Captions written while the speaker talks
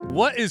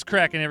What is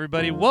cracking,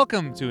 everybody?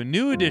 Welcome to a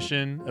new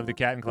edition of the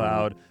Cat and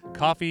Cloud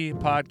Coffee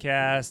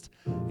Podcast.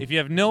 If you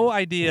have no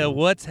idea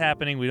what's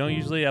happening, we don't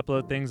usually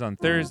upload things on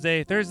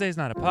Thursday. Thursday's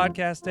not a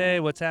podcast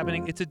day. What's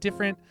happening? It's a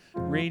different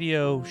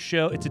radio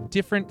show. It's a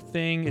different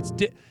thing.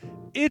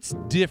 It's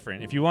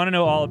different. If you want to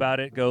know all about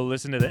it, go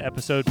listen to the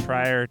episode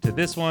prior to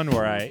this one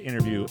where I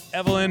interview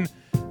Evelyn.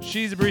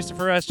 She's a barista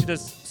for us. She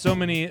does so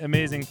many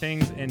amazing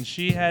things, and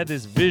she had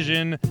this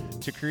vision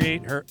to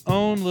create her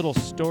own little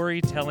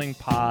storytelling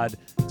pod,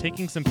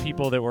 taking some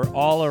people that were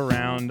all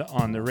around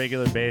on the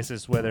regular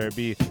basis, whether it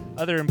be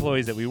other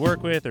employees that we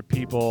work with or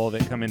people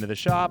that come into the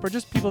shop or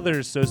just people that are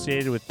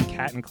associated with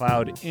Cat and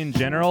Cloud in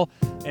general,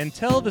 and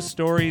tell the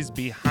stories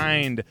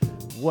behind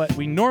what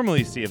we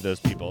normally see of those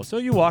people. So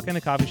you walk in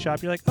a coffee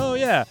shop, you're like, oh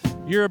yeah,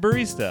 you're a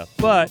barista,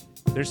 but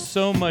there's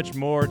so much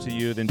more to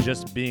you than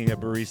just being a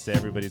barista.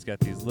 Everybody's got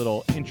these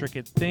little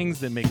intricate things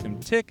that make them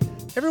tick.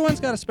 Everyone's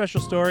got a special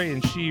story,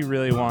 and she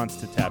really wants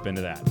to tap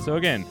into that. So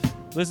again,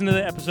 listen to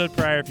the episode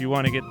prior if you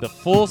want to get the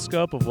full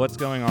scope of what's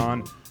going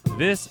on.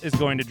 This is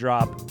going to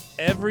drop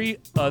every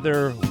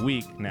other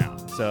week now.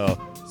 So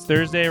it's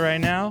Thursday right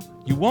now.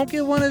 You won't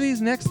get one of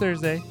these next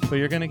Thursday, but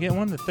you're going to get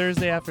one the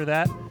Thursday after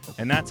that,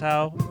 and that's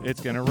how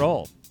it's going to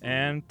roll.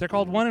 And they're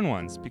called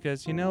 1&1s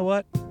because you know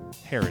what?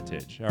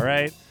 Heritage, all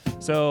right?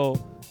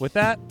 So with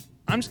that,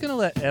 I'm just going to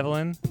let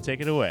Evelyn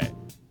take it away.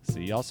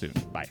 See y'all soon.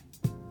 Bye.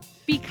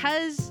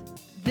 Because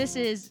this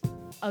is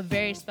a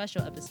very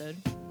special episode,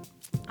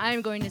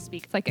 I'm going to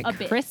speak It's like a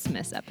bit.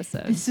 Christmas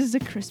episode. This is a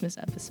Christmas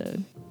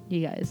episode,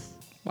 you guys.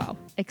 Wow.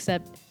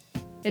 Except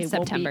It's it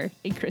won't September.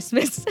 be in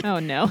Christmas. Oh,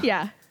 no.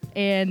 Yeah.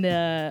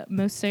 And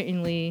most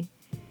certainly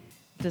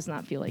does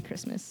not feel like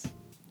Christmas.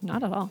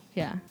 Not at all.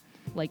 Yeah.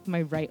 Like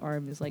my right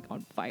arm is like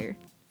on fire.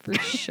 For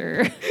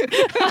sure.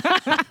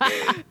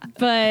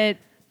 But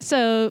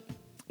so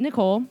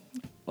Nicole,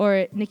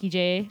 or Nikki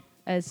J,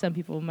 as some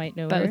people might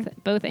know her.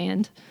 Both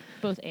and.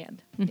 Both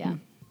and. Mm-hmm. Yeah.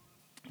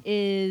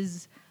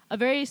 Is a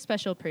very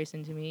special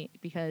person to me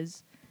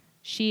because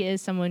she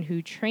is someone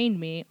who trained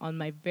me on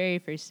my very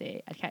first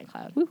day at Cat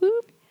Cloud.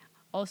 Woohoo.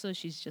 Also,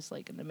 she's just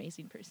like an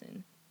amazing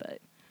person. But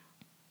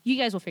you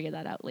guys will figure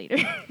that out later.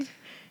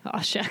 Oh,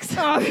 shucks.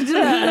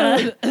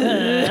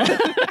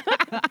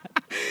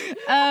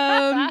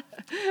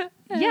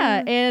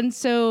 Yeah, and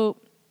so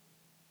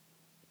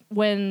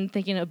when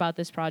thinking about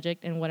this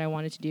project and what I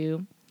wanted to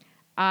do,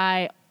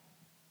 I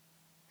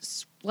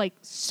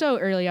so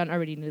early on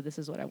already knew this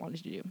is what I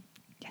wanted to do.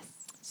 Yes.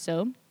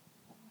 So,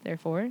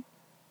 therefore,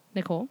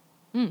 Nicole,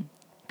 Yes.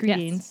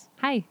 greetings.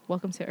 Hi.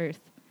 Welcome to Earth.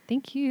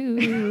 Thank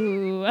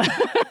you.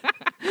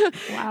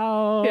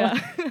 Wow. Yeah.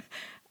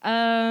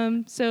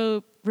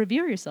 So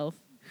review yourself.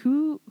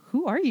 Who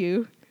are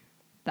you?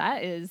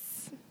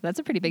 That's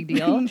a pretty big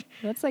deal.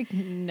 That's like,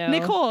 no.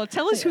 Nicole,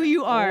 tell us who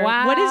you are.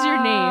 Wow. What is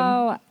your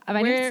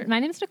name? My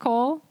name's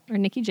Nicole, or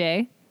Nikki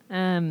J.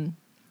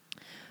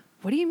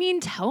 What do you mean?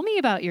 Tell me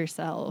about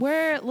yourself.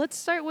 Let's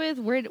start with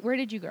where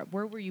did you grow up?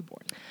 Where were you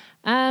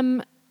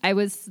born? I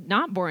was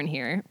not born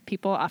here.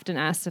 People often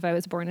ask if I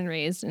was born and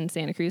raised in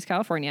Santa Cruz,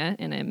 California,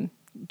 and I'm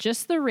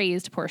just the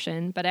raised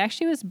portion, but I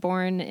actually was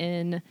born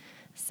in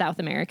South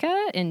America,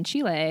 in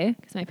Chile,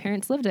 because my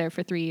parents lived there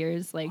for 3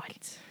 years,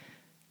 What?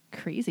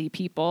 crazy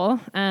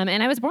people.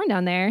 And I was born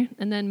down there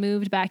and then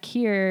moved back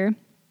here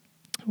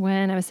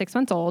when I was 6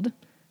 months old.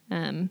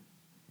 I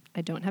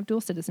don't have dual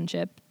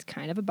citizenship. It's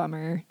kind of a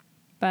bummer,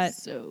 but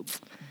So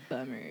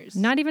bummers.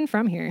 not even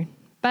from here.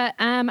 But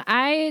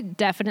I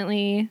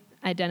definitely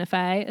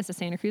identify as a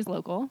Santa Cruz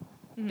local,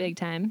 big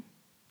time.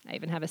 I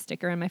even have a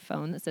sticker on my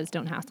phone that says,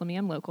 "Don't hassle me,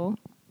 I'm local."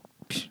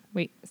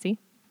 Wait, see?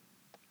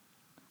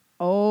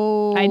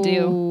 Oh, I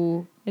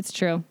do. It's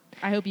true.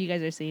 I hope you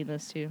guys are seeing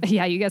this too.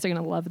 Yeah, you guys are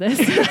going to love this.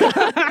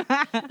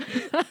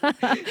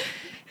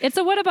 It's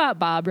a What About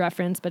Bob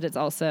reference, but it's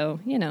also,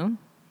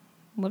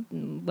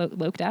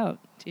 loked out.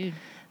 Dude.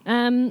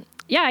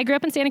 Yeah, I grew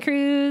up in Santa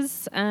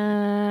Cruz.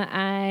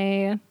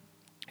 I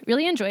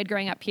really enjoyed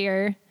growing up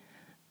here.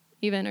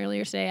 Even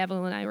earlier today,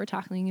 Evelyn and I were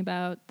talking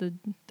about the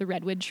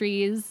redwood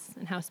trees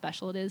and how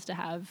special it is to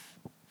have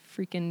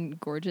freaking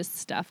gorgeous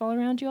stuff all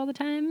around you all the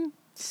time.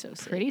 So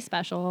sick. Pretty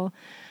special.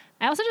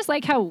 I also just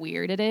like how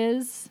weird it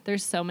is.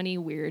 There's so many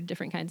weird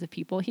different kinds of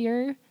people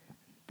here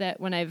that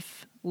when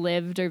I've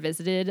lived or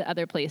visited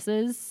other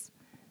places,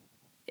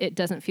 it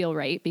doesn't feel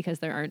right because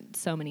there aren't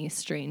so many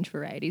strange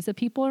varieties of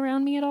people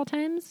around me at all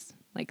times.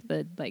 Like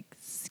the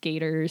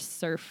skater,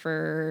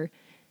 surfer,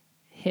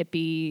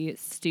 hippie,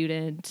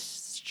 student,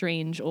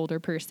 strange older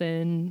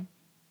person,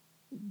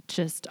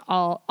 just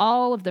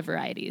all of the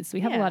varieties.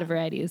 We have a lot of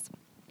varieties.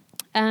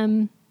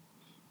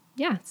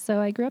 Yeah, so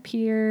I grew up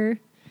here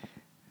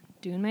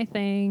doing my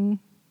thing.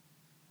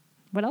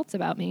 What else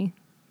about me?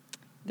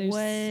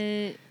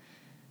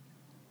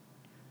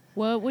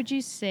 What would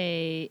you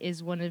say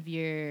is one of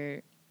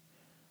your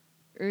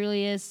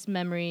earliest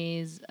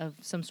memories of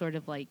some sort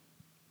of like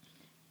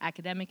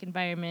academic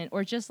environment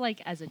or just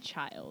like as a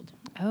child?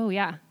 Oh,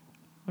 yeah.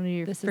 One of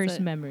your This is first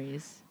a-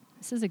 memories.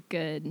 This is a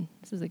good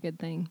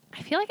thing.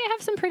 I feel like I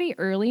have some pretty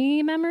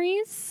early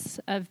memories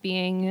of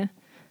being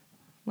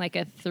like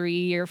a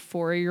 3 or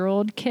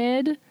 4-year-old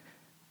kid.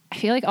 I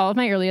feel like all of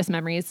my earliest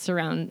memories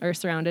are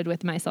surrounded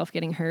with myself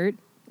getting hurt.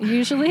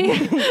 Usually,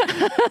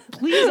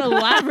 Please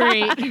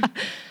elaborate.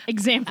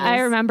 Examples. I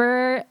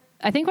remember.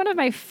 I think one of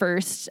my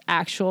first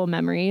actual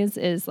memories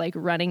is like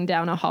running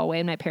down a hallway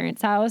in my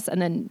parents' house,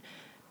 and then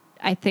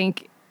I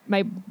think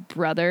my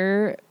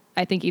brother,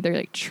 either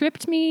like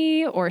tripped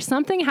me or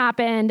something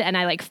happened, and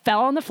I like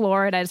fell on the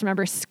floor, and I just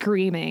remember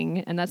screaming,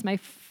 and that's my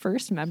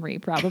first memory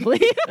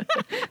probably.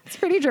 It's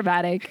pretty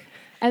dramatic.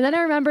 And then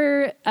I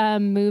remember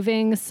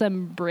moving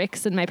some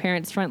bricks in my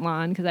parents' front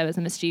lawn because I was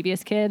a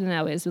mischievous kid, and I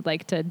always would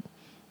like to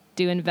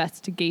do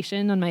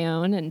investigation on my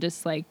own and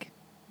just like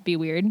be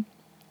weird.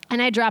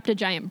 And I dropped a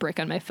giant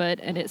brick on my foot,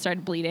 and it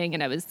started bleeding,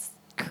 and I was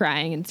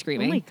crying and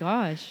screaming. Oh my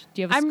gosh.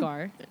 Do you have a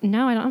scar?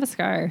 No, I don't have a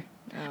scar.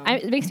 Oh.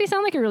 It makes me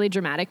sound like a really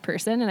dramatic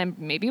person, and I'm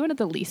maybe one of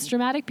the least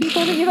dramatic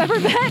people that you've ever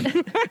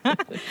met.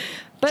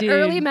 But Dude.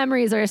 early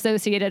memories are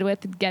associated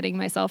with getting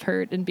myself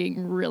hurt and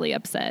being really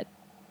upset.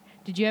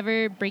 Did you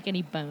ever break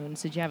any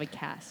bones? Did you have a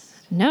cast?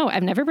 No,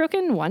 I've never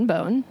broken one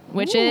bone,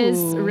 which is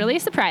really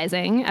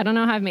surprising. I don't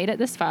know how I've made it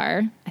this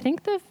far. I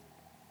think the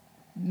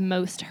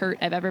most hurt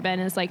I've ever been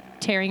is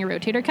like tearing a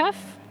rotator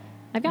cuff.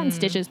 I've gotten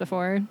stitches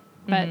before,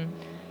 but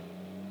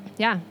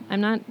yeah,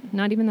 I'm not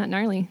even that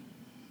gnarly.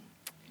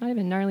 Not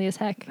even gnarly as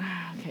heck.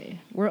 Okay.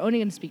 We're only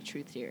going to speak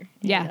truth here.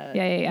 Yeah,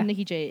 yeah.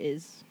 Nikki J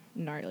is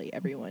gnarly,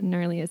 everyone.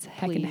 Gnarly as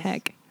heck and Please.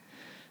 heck.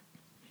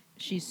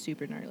 She's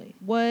super gnarly.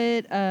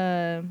 What,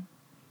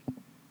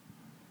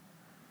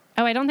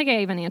 Oh, I don't think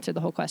I even answered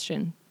the whole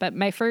question, but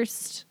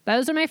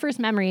those are my first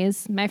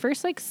memories. My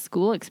first like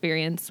school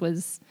experience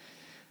was,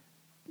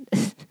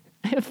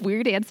 I have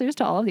weird answers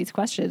to all of these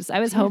questions. I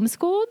was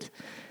homeschooled.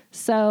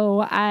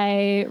 So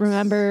I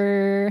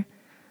remember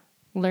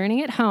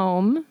learning at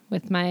home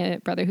with my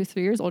brother who's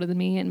 3 years older than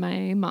me and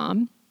my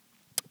mom.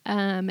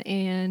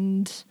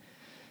 And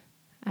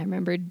I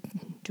remember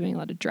doing a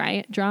lot of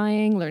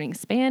drawing, learning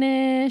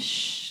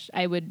Spanish.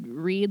 I would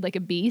read like a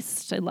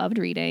beast. I loved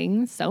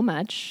reading so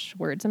much.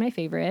 Words are my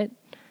favorite.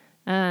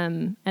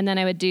 And then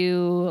I would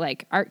do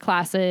like art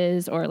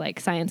classes or like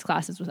science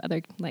classes with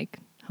other like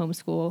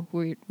homeschool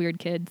weird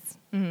kids.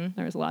 Mm-hmm.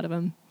 There was a lot of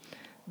them.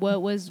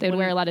 They'd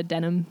wear a lot of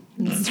denim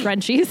and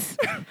scrunchies,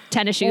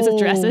 tennis shoes with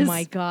dresses. Oh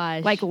my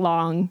gosh. Like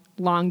long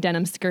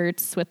denim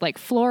skirts with like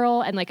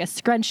floral and like a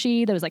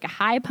scrunchie. There was like a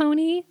high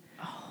pony.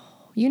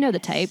 You know the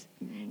type.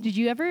 Did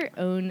you ever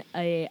own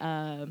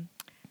a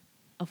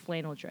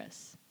flannel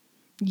dress?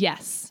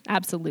 Yes,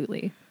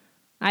 absolutely.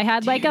 I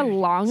had like a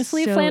long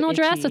sleeve flannel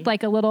dress itchy. with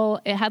like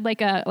it had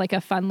like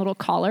a fun little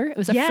collar. It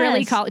was a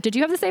frilly collar. Did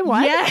you have the same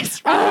one?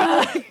 Yes.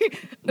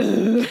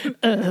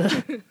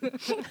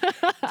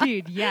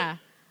 Dude, yeah.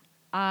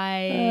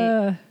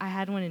 I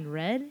had one in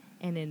red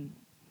and in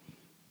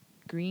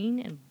green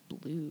and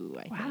blue,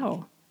 I think.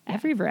 Wow.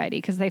 Every variety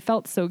because they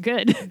felt so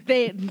good.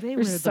 They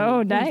were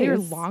so nice. They were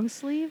long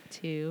sleeve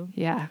too.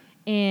 Yeah.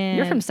 And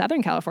You're from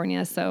Southern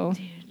California, so.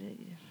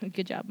 Dude,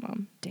 good job,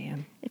 Mom.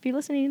 Damn. If you're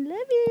listening, love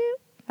you.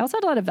 I also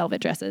had a lot of velvet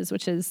dresses,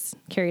 which is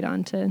carried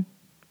on to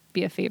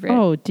be a favorite.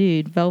 Oh,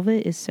 dude,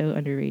 velvet is so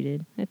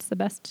underrated. It's the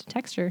best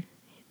texture.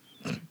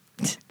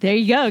 There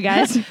you go,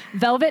 guys.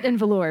 Velvet and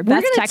velour. We're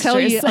Best going to tell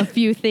you textures. a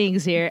few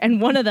things here, and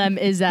one of them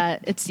is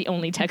that it's the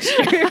only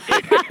texture.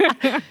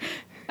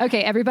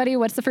 Okay, everybody,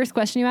 what's the first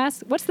question you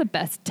asked? What's the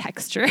best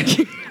texture?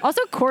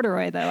 Also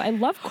corduroy, though. I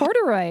love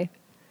corduroy.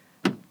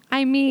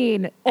 I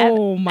mean,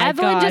 Oh my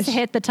Evelyn gosh. just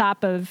hit the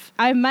top of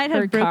I might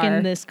her have broken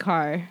car. this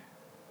car.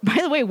 By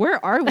the way,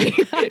 where are we?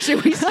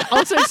 Should we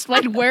also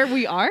explain where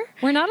we are?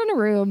 We're not in a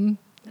room.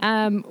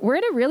 We're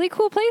in a really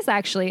cool place,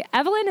 actually.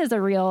 Evelyn is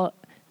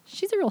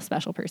she's a real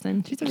special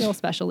person. She's a real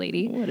special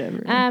lady.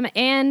 Whatever.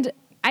 And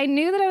I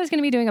knew that I was going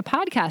to be doing a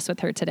podcast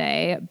with her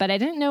today, but I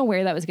didn't know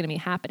where that was going to be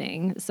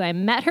happening. So I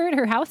met her at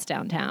her house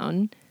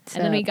downtown,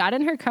 and then we got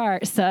in her car.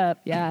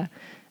 Yeah.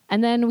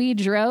 And then we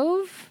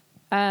drove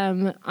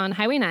on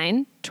Highway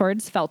 9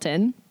 towards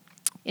Felton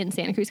in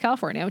Santa Cruz,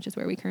 California, which is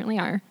where we currently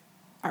are.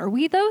 Are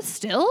we, though,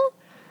 still?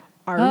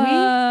 Are we?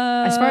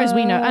 As far as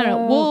we know, I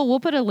don't know. We'll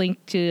put a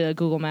link to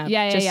Google Maps.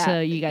 Just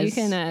so you guys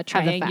can have the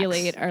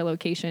triangulate facts. our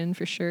location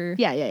for sure.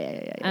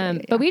 Yeah.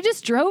 But we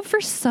just drove for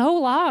so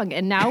long,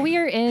 and now we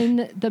are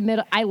in the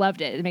middle. I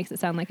loved it. It makes it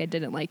sound like I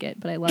didn't like it,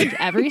 but I loved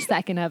every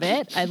second of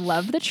it. I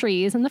love the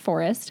trees and the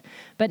forest.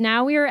 But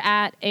now we are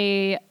at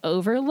a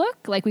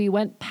overlook. Like we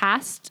went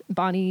past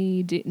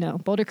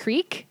Boulder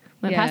Creek.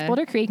 Went past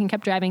Boulder Creek and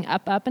kept driving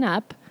up, and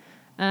up.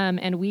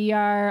 And we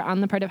are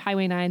on the part of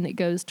Highway 9 that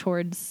goes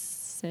towards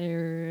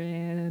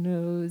San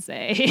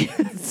Jose.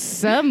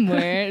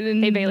 somewhere.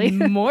 Hey, Bailey.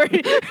 More.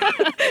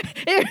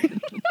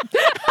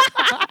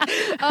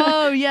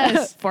 Oh,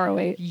 yes.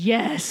 408.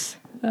 Yes.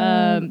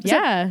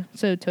 Yeah.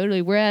 So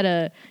totally. We're at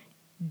a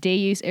day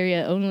use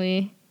area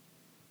only.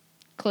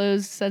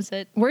 Closed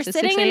sunset. We're to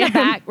sitting 6 in the a.m.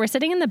 back. We're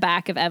sitting in the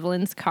back of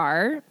Evelyn's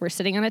car. We're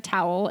sitting on a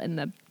towel in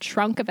the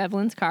trunk of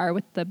Evelyn's car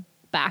with the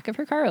back of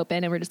her car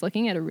open, and we're just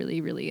looking at a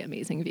really, really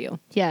amazing view.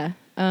 Yeah.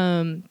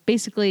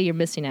 Basically, you're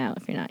missing out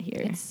if you're not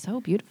here. It's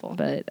so beautiful.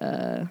 But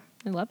I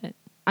love it.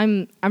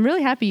 I'm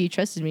really happy you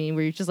trusted me.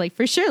 Where you're just like,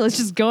 for sure, let's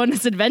just go on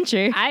this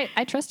adventure.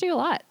 I trust you a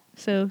lot.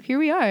 So here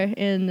we are,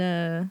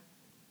 and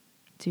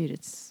dude,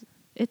 it's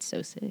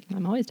so sick.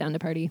 I'm always down to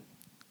party.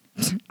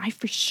 I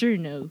for sure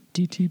know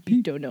DTP.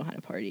 You don't know how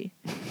to party.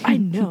 I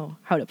know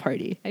how to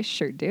party. I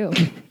sure do.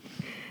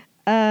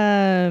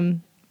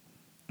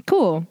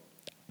 Cool.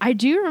 I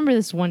do remember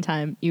this one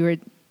time you were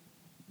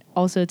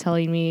also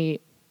telling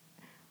me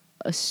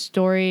a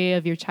story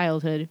of your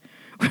childhood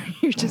where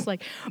you're just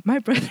like, my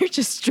brother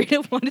just straight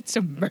up wanted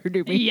to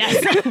murder me. Yes.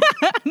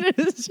 And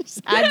it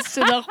just adds to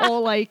the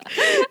whole like,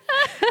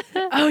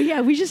 oh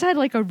yeah, we just had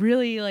like a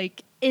really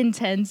like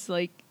intense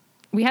like.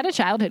 We had a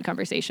childhood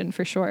conversation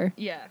for sure.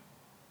 Yeah.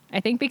 I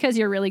think because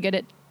you're really good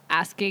at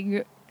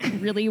asking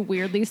really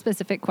weirdly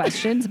specific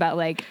questions about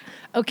like,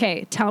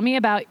 okay, tell me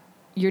about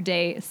your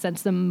day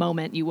since the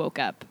moment you woke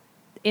up,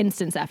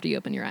 instance after you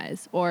open your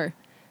eyes, or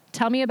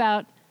tell me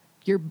about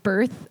your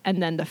birth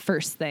and then the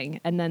first thing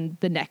and then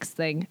the next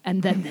thing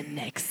and then the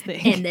next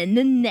thing. And then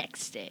the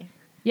next day.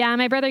 Yeah,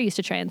 my brother used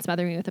to try and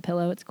smother me with a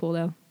pillow. It's cool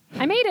though.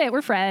 I made it.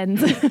 We're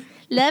friends.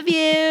 Love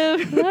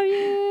you. Love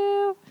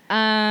you.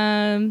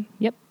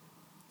 Yep.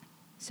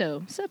 So,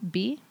 what's up,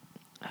 B?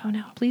 Oh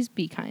no. Please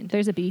be kind.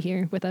 There's a bee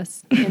here with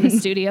us in the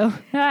studio.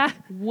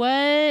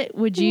 What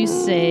would you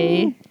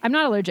say? I'm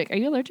not allergic. Are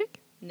you allergic?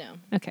 No.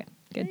 Okay,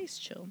 good. He's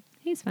chill.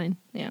 He's fine.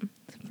 Yeah.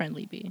 It's a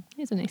friendly bee.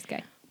 He's a nice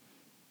guy.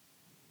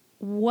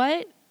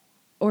 What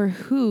or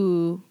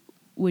who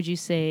would you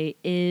say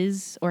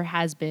is or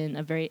has been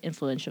a very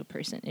influential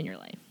person in your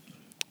life?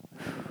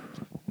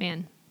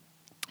 Man.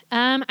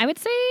 I would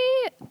say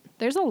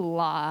there's a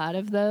lot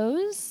of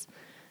those.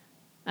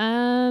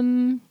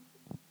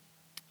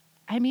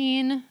 I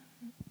mean,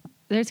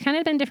 there's kind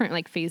of been different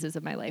like phases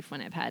of my life when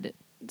I've had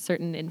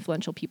certain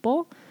influential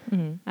people.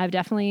 Mm-hmm. I've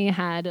definitely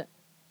had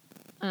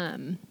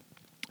a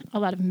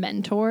lot of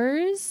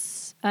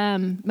mentors.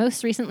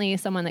 Most recently,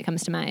 someone that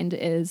comes to mind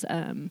is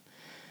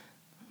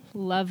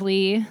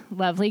lovely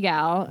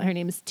gal. Her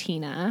name is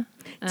Tina.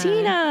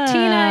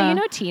 Tina, you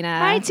know Tina.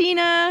 Hi,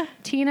 Tina.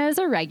 Tina is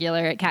a regular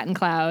at Cat and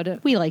Cloud.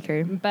 We like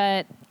her.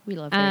 But We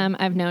love her.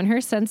 I've known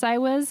her since I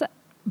was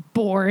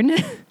born,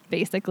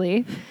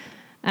 basically.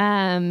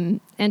 And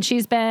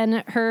she's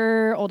been,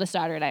 her oldest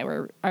daughter and I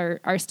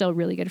are still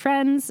really good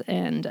friends,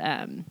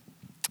 and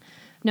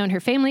known her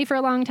family for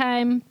a long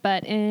time.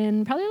 But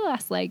in probably the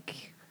last,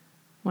 like,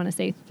 I want to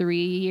say 3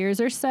 years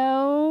or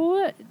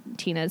so,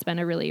 Tina's been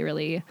a really,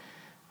 really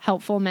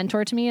helpful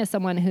mentor to me as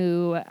someone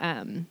who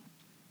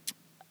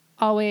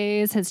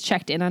always has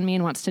checked in on me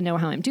and wants to know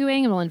how I'm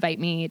doing and will invite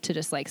me to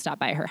just like stop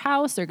by her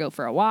house or go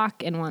for a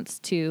walk and wants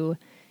to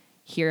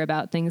hear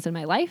about things in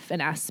my life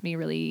and asks me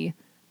really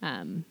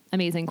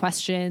amazing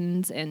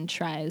questions and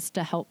tries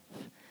to help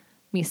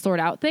me sort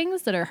out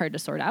things that are hard to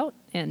sort out.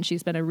 And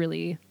she's been a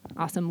really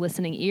awesome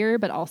listening ear,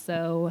 but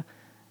also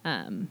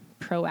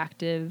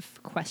proactive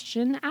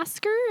question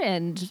asker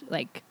and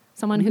like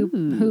someone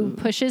who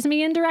pushes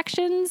me in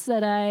directions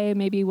that I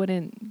maybe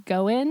wouldn't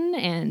go in.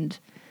 And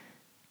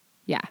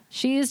yeah,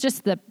 she's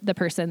just the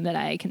person that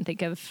I can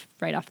think of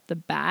right off the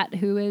bat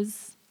who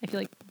is, I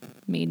feel like,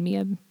 made me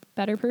a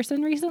better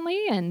person recently.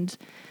 And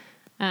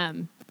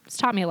it's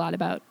taught me a lot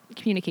about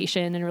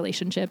communication and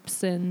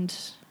relationships and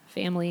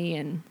family.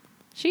 And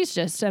she's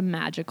just a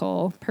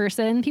magical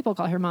person. People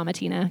call her Mama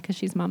Tina because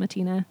she's Mama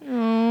Tina.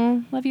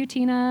 Aww. Love you,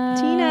 Tina.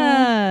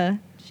 Tina.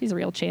 She's a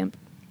real champ.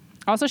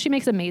 Also, she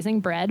makes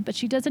amazing bread, but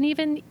she doesn't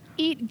even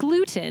eat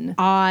gluten.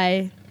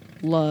 I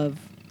love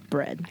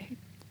bread.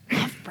 I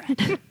love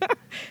bread.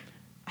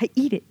 I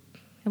eat it.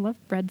 I love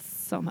bread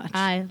so much.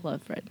 I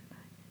love bread.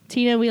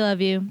 Tina, we love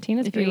you.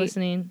 Tina's if great. you're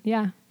listening.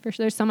 Yeah, for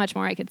sure. There's so much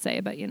more I could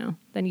say, but, you know,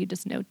 then you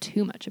just know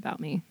too much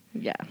about me.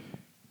 Yeah.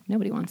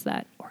 Nobody wants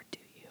that. Or do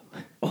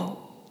you?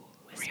 Oh,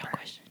 Whisper. real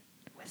question.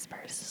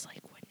 Whispers. This is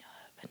like when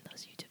in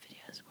those YouTube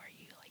videos where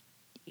you like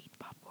eat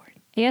popcorn.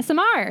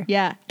 ASMR.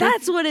 Yeah,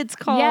 that's what it's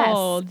called.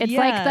 Yes,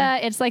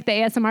 it's like the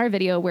ASMR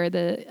video where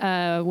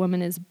the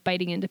woman is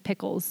biting into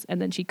pickles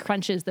and then she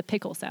crunches the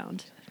pickle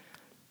sound.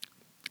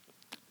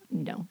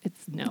 No,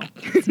 it's not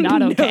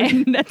okay.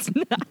 No, that's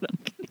not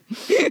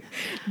okay.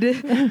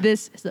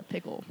 This is a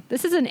pickle.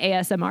 This is an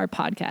ASMR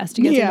podcast.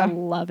 You guys are gonna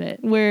love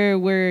it. Where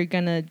we're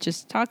gonna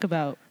just talk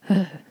about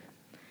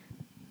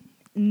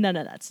none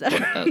of that stuff.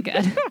 Oh,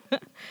 good.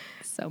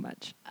 So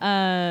much.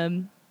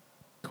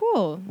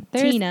 Cool.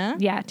 There's- Tina.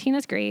 Yeah,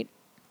 Tina's great.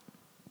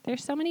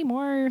 There's so many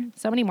more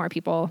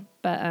people,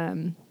 but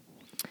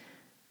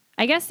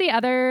I guess the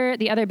other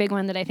big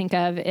one that I think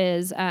of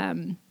is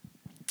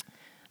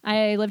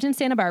I lived in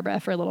Santa Barbara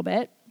for a little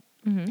bit,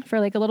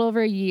 for like a little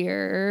over a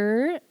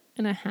year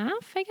and a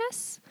half, I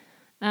guess.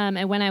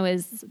 And when I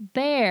was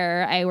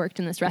there, I worked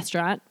in this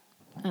restaurant.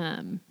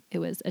 It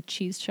was a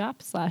cheese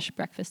shop /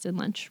 breakfast and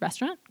lunch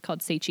restaurant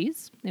called Say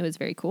Cheese. It was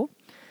very cool.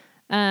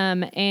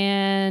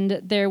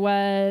 And there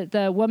was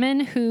the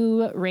woman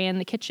who ran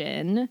the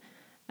kitchen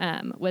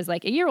was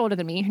like a year older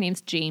than me. Her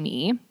name's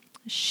Jamie.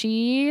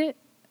 She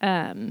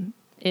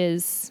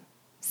is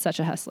such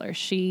a hustler.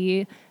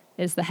 She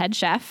is the head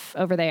chef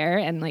over there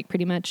and like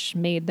pretty much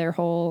made their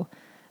whole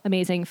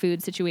amazing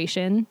food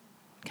situation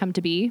come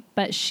to be.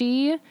 But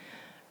she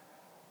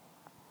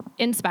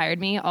inspired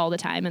me all the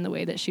time in the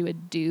way that she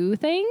would do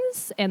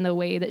things and the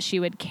way that she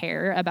would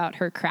care about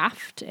her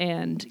craft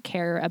and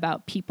care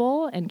about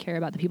people and care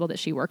about the people that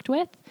she worked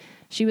with.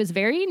 She was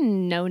very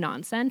no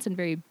nonsense and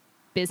very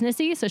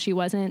businessy. So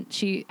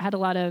she had a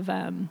lot of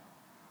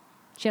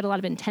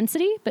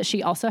intensity, but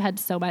she also had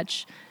so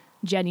much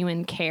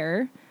genuine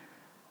care.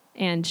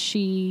 And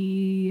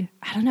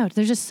I don't know,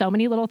 there's just so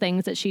many little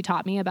things that she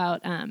taught me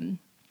about,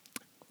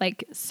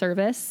 like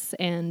service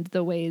and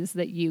the ways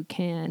that you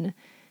can,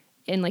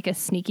 in like a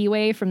sneaky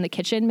way from the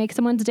kitchen, make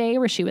someone's day,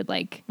 where she would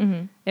like,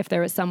 if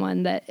there was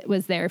someone that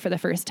was there for the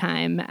first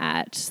time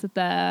at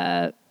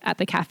the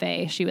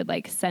cafe, she would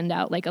like send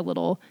out like a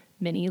little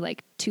mini,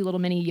 like 2 little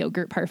mini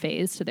yogurt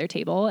parfaits to their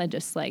table. And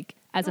just like,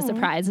 as a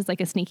surprise, it's like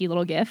a sneaky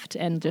little gift,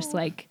 and just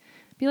like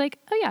be like,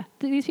 oh yeah,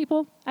 these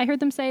people, I heard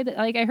them say that,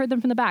 like, I heard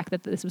them from the back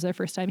that this was their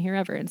first time here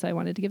ever. And so I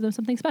wanted to give them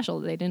something special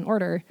that they didn't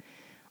order.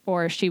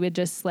 Or she would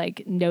just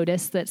like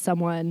notice that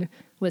someone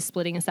was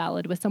splitting a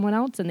salad with someone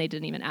else and they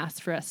didn't even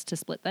ask for us to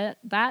split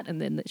that.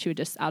 And then she would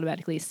just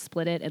automatically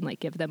split it and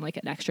like give them like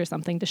an extra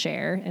something to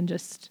share, and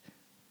just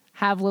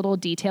have little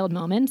detailed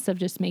moments of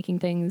just making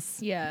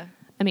things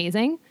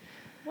amazing.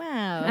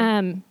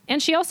 Wow.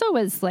 And she also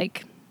was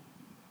like,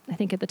 I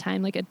think at the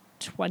time, like a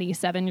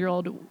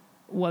 27-year-old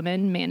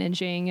woman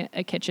managing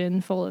a kitchen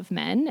full of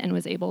men, and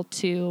was able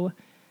to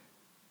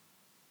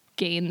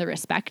gain the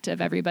respect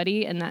of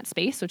everybody in that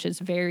space, which is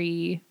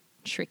very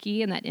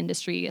tricky in that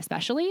industry,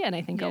 especially. And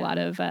I think a lot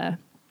of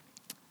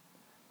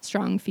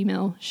strong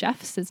female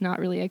chefs is not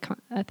really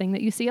a thing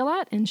that you see a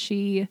lot. And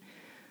she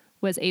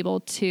was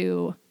able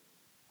to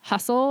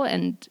hustle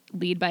and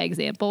lead by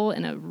example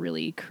in a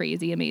really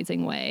crazy,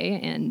 amazing way,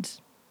 and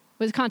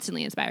was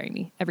constantly inspiring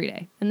me every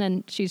day. And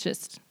then she's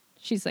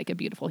like a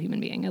beautiful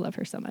human being. I love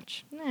her so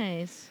much.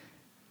 Nice.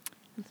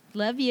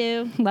 Love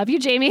you. Love you,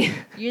 Jamie.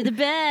 You're the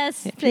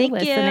best. If Thank you're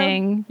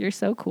listening, you're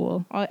so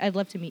cool. I'd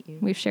love to meet you.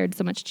 We've shared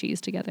so much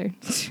cheese together.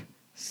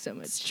 So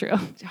much. It's true. I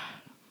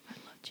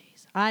love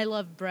cheese. I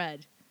love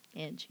bread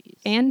and cheese.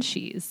 And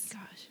cheese.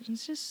 Gosh,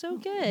 it's just so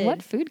good.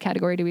 What food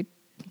category do we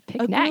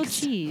pick A next?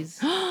 grilled cheese,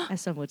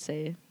 as some would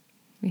say.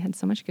 We had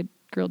so much good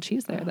grilled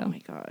cheese there, though. Oh my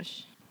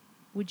gosh.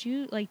 Would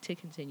you like to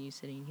continue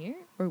sitting here,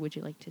 or would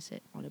you like to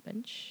sit on a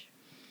bench?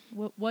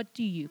 What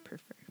do you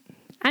prefer?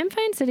 I'm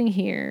fine sitting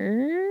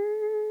here.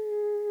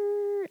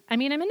 I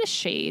mean, I'm in the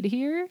shade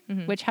here.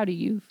 Which how do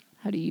you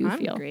feel?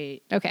 I'm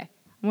great. Okay.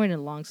 I'm wearing a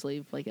long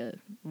sleeve, like a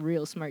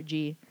real smart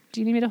G.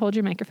 Do you need me to hold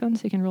your microphone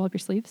so you can roll up your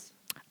sleeves?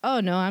 Oh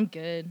no, I'm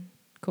good.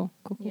 Cool.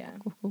 Yeah.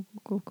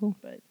 Cool.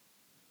 But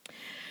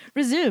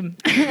resume.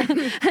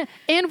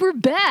 And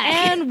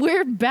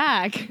we're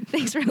back.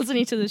 Thanks for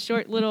listening to the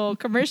short little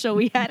commercial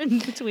we had in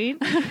between.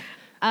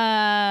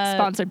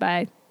 Sponsored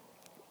by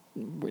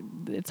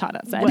it's hot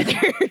outside.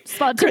 Weather.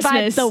 Sponsored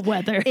Christmas by the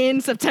weather.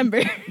 in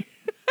September.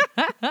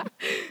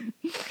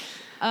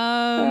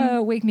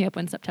 Wake Me Up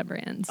When September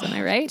Ends. Am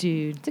I right?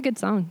 Dude. It's a good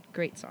song.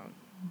 Great song.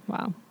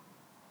 Wow.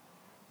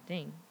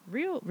 Dang.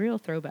 Real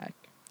throwback.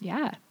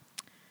 Yeah.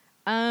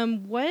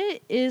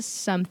 What is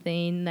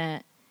something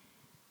that,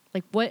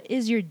 like, what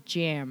is your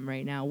jam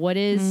right now? What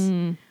is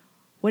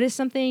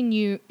something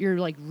you're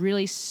like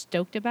really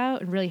stoked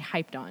about and really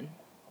hyped on?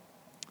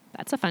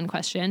 That's a fun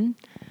question.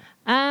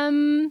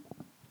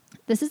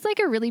 This is like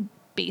a really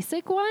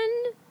basic one,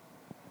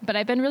 but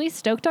I've been really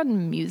stoked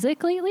on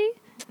music lately.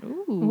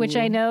 Ooh. Which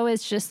I know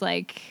is just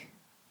like,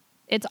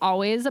 it's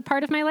always a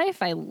part of my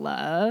life. I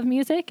love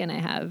music, and I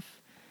have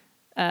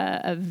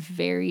a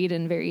varied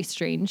and very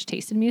strange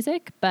taste in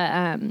music.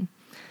 But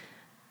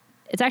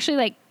it's actually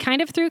like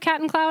kind of through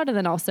Cat and Cloud, and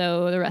then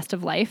also the rest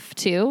of life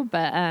too.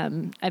 But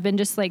I've been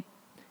just like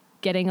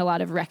getting a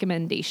lot of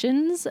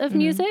recommendations of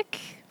music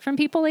from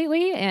people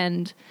lately,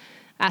 and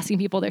asking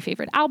people their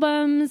favorite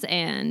albums,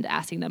 and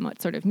asking them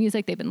what sort of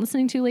music they've been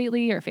listening to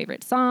lately, or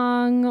favorite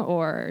song,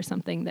 or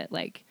something that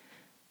like,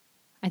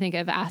 I think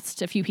I've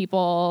asked a few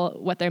people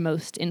what their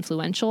most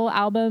influential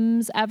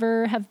albums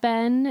ever have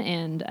been.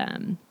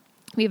 And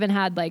we even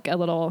had like a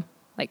little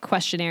like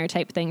questionnaire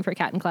type thing for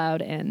Cat and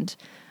Cloud, and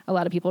a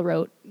lot of people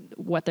wrote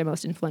what their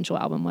most influential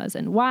album was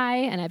and why.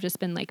 And I've just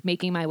been like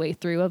making my way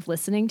through of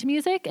listening to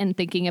music and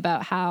thinking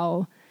about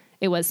how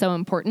it was so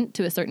important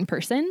to a certain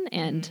person,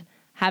 and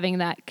having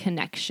that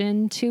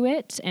connection to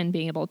it, and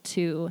being able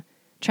to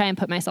try and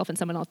put myself in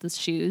someone else's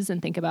shoes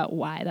and think about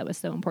why that was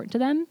so important to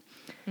them,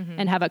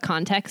 and have a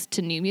context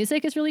to new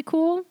music is really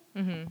cool.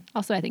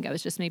 Also, I think I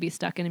was just maybe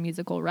stuck in a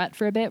musical rut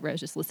for a bit, where I was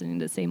just listening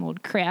to the same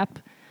old crap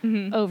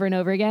over and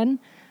over again.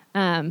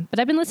 But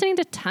I've been listening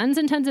to tons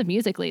and tons of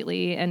music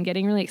lately and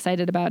getting really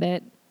excited about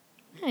it.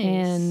 Nice.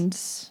 And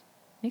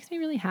makes me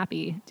really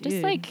happy.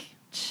 Dude.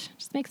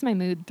 Just makes my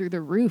mood through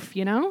the roof,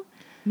 you know?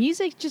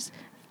 Music just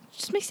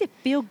makes it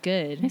feel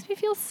good. Makes me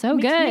feel so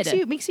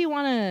good. Makes you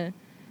want to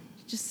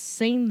just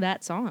sing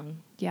that song.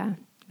 Yeah.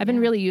 I've been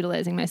really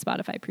utilizing my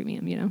Spotify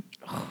Premium, you know.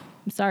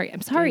 I'm sorry.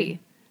 Dude.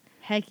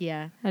 Heck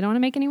yeah. I don't want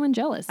to make anyone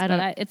jealous, I don't-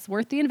 but it's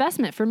worth the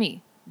investment for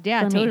me.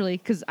 Yeah, For me. totally.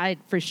 Because I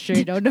for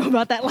sure don't know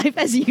about that life,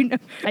 as you know.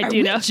 I Are do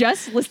we know.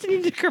 just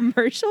listening to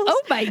commercials?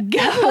 Oh my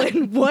God.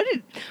 Evelyn, what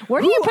What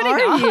are who you putting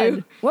on?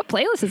 you? What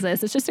playlist is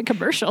this? It's just a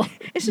commercial.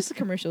 It's just the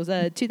commercials,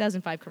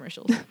 2005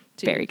 commercials.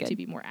 Very good. To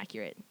be more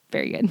accurate.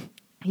 Very good.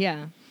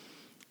 Yeah.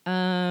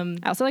 I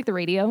also like the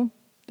radio.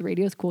 The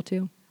radio is cool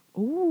too.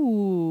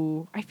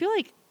 Ooh, I feel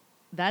like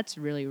that's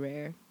really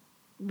rare.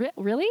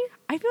 Really?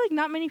 I feel like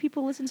not many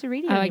people listen to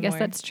radio I anymore. guess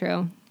that's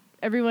true.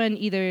 Everyone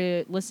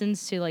either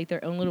listens to like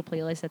their own little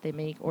playlist that they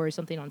make or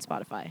something on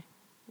Spotify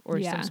or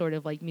some sort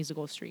of like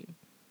musical stream.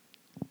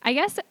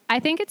 I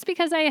think it's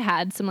because I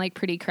had some like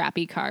pretty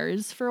crappy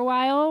cars for a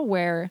while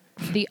where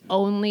the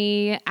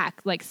only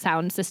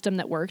sound system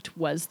that worked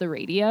was the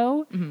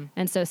radio. Mm-hmm.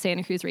 And so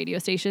Santa Cruz radio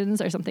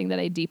stations are something that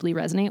I deeply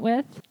resonate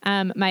with.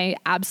 My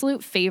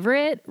absolute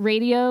favorite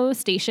radio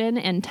station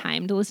and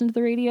time to listen to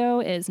the radio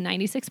is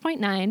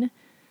 96.9,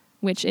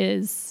 which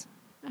is,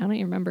 I don't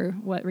even remember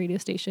what radio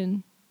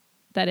station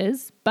that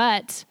is,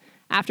 but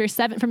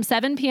from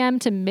 7 p.m.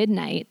 to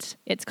midnight,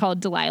 it's called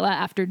Delilah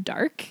After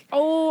Dark.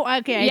 Oh,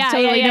 okay. I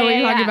totally know what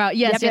you're talking about.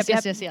 Yes,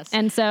 Yep. yes.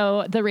 And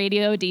so the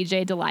radio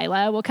DJ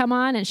Delilah will come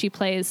on and she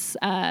plays,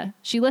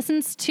 she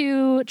listens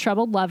to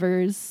troubled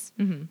lovers,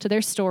 to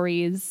their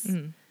stories.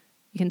 Mm-hmm.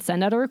 You can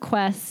send out a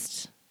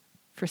request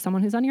for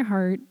someone who's on your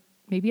heart.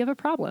 Maybe you have a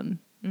problem.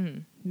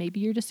 Maybe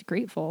you're just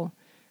grateful.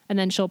 And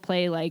then she'll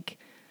play like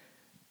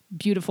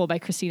Beautiful by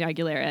Christina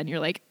Aguilera. And you're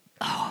like,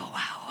 oh,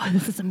 wow,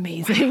 this is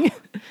amazing.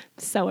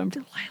 So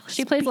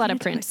she plays a lot of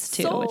Prince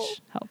too,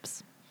 which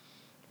helps.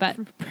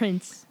 But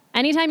Prince.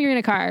 anytime you're in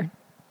a car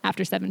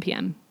after 7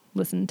 p.m.,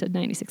 listen to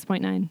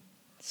 96.9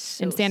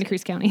 in Santa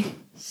Cruz County.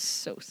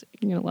 So sick.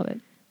 You're going to love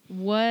it.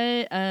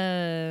 What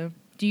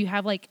do you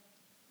have like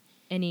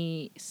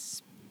any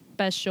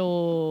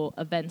special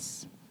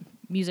events,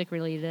 music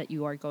related, that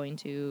you are going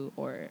to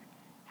or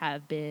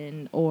have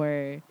been,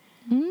 or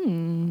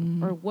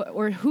what,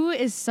 or who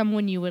is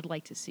someone you would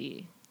like to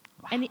see?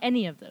 Wow.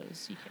 Any of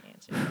those you can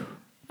answer.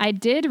 I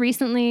did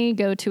recently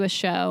go to a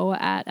show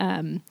at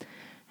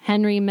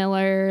Henry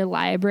Miller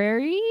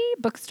Library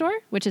Bookstore,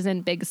 which is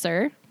in Big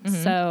Sur.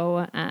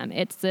 So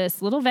it's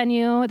this little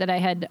venue that I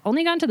had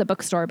only gone to the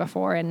bookstore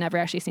before and never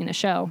actually seen a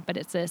show, but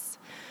it's this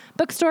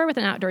bookstore with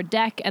an outdoor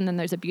deck, and then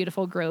there's a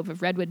beautiful grove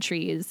of redwood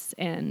trees,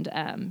 and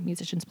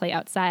musicians play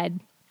outside.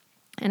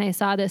 And I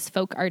saw this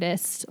folk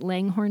artist,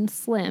 Langhorne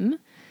Slim,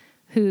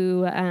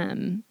 who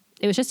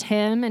it was just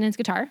him and his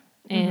guitar,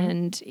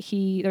 and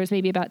there was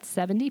maybe about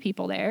 70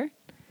 people there,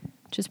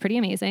 which is pretty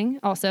amazing.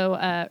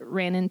 Also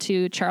ran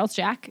into Charles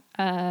Jack,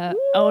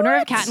 owner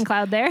of Cat and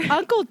Cloud there.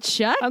 Uncle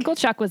Chuck? Uncle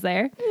Chuck was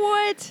there.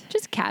 What?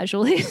 Just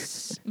casually.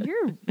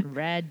 You're a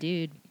rad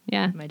dude.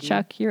 Yeah, my dude.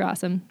 Chuck, you're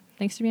awesome.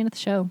 Thanks for being at the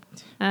show.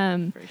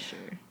 For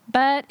sure.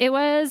 But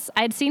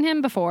I'd seen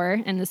him before,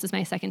 and this is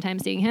my second time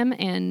seeing him,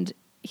 and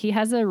he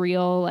has a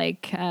real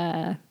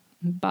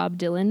Bob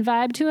Dylan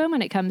vibe to him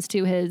when it comes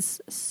to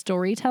his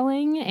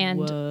storytelling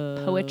and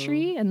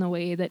poetry and the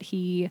way that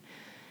he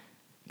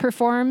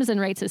performs and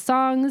writes his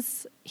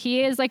songs.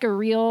 He is like a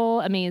real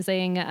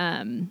amazing,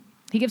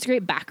 he gives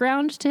great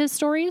background to his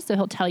stories. So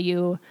he'll tell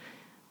you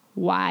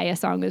why a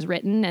song was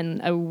written and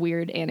a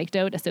weird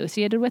anecdote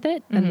associated with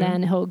it. And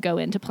then he'll go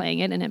into playing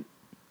it. And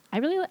I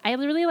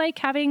really like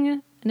having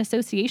an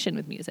association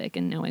with music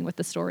and knowing what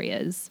the story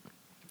is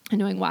and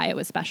knowing why it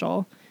was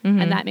special.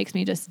 And that makes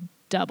me just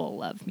double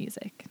love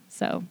music.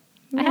 So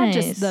I had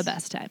just the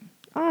best time.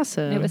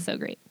 Awesome. It was so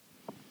great.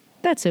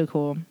 That's so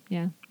cool.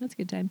 Yeah, that's a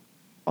good time.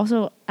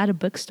 Also at a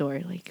bookstore,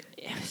 like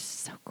It was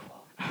so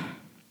cool. I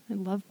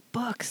love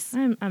books.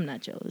 I'm not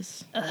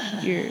jealous.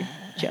 You're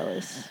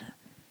jealous.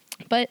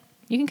 But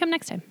You can come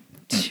next time.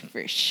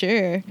 for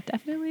sure.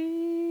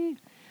 Definitely.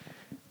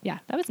 Yeah,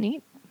 that was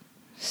neat.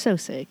 So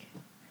sick.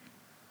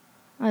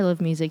 I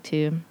love music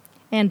too.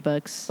 And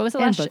books. What was the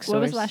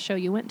last show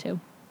you went to?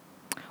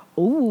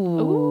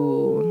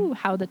 Ooh.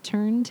 How the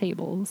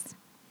turntables.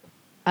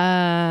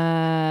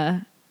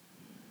 I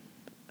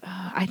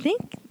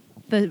think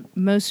the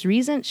most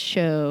recent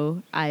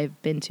show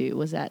I've been to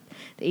was at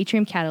the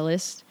Atrium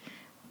Catalyst.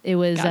 It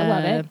was Gotta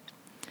love it.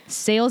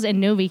 Sales and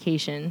No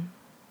Vacation.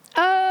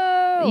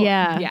 Oh.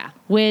 Yeah. Yeah.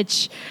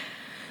 Which,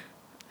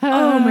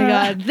 oh my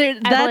God.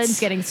 Evelyn's That's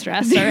getting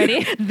stressed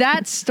already.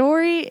 that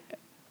story,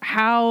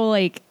 how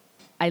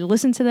I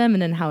listened to them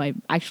and then how I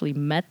actually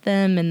met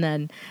them, and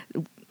then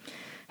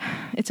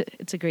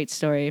it's a great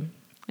story.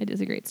 It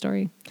is a great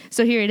story.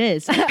 So here it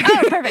is.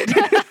 Oh, perfect.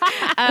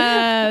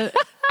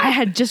 I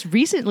had just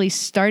recently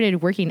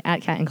started working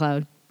at Cat and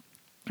Cloud.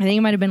 I think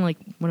it might have been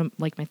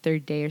my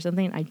third day or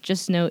something. I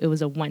just know it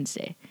was a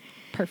Wednesday.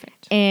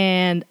 Perfect.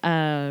 And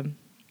I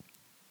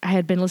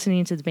had been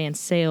listening to the band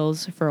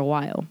Sales for a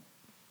while.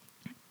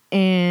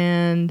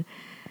 And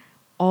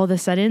all of a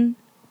sudden,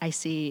 I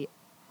see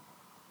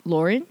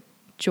Lauren,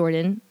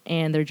 Jordan,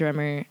 and their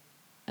drummer,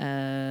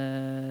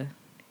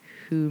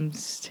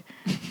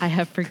 I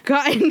have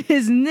forgotten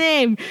his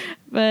name,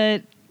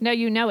 but No,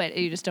 you know it.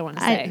 You just don't want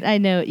to say. I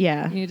know.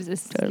 Yeah, You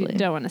just totally. you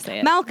don't want to say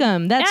it.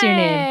 Malcolm. That's your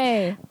name.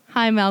 Hey!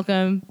 Hi,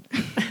 Malcolm.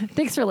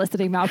 Thanks for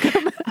listening,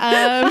 Malcolm.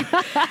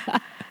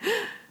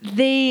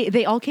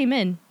 They all came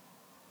in,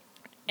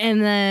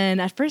 and then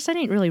at first I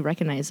didn't really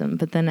recognize them,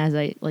 but then as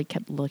I like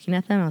kept looking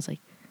at them, I was like,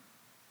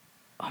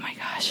 oh my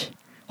gosh,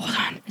 hold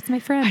on, It's my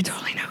friend. I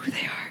totally know who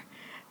they are.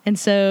 And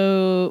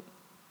so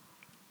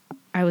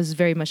I was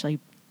very much like,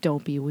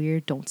 don't be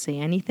weird, don't say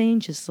anything,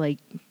 just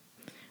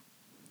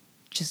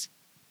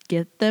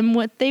get them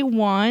what they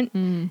want,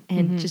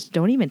 and just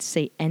don't even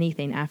say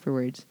anything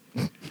afterwards.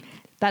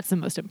 That's the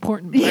most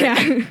important part.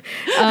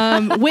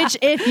 Yeah. Which,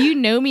 if you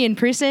know me in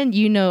person,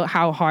 you know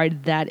how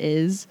hard that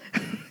is.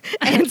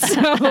 And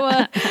so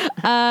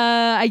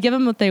I give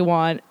them what they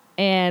want.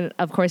 And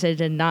of course, I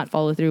did not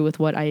follow through with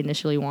what I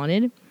initially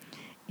wanted.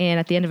 And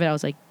at the end of it, I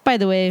was like, by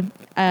the way,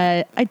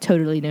 I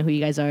totally know who you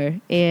guys are.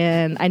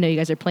 And I know you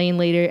guys are playing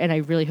later. And I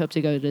really hope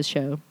to go to this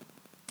show.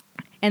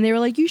 And they were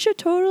like, you should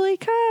totally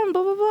come,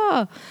 blah, blah,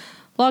 blah.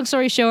 Long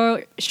story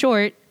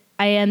short,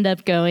 I end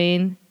up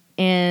going.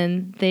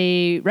 And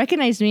they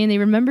recognized me and they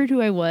remembered who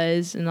I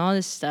was and all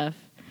this stuff.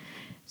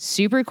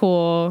 Super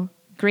cool.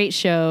 Great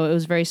show. It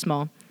was very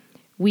small.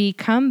 We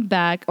come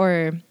back,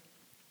 or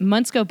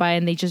months go by,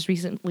 and they just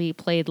recently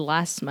played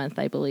last month,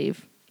 I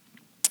believe.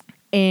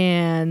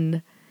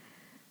 And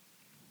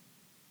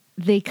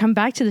they come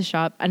back to the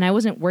shop, and I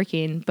wasn't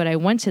working, but I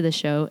went to the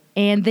show,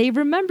 and they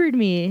remembered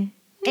me.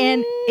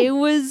 And it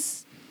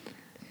was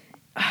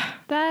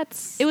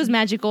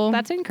magical.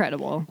 That's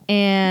incredible.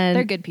 And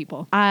they're good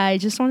people. I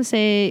just want to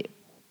say,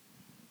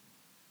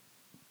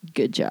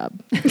 good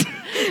job.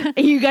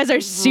 You guys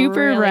are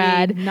super really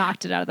rad.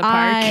 Knocked it out of the park.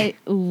 I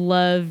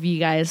love you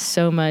guys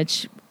so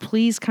much.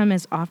 Please come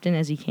as often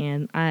as you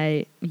can.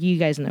 You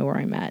guys know where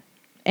I'm at.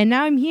 And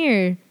now I'm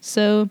here.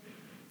 So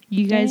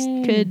you guys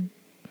could,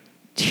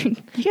 you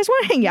guys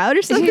want to hang out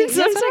or something? You guys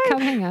want to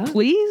come hang out?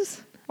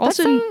 Please.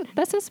 Also,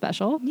 that's so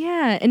special.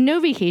 Yeah. And No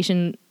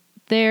Vacation,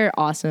 they're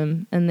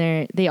awesome. And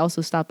they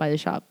also stopped by the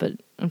shop, but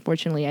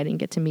unfortunately I didn't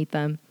get to meet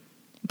them.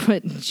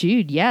 But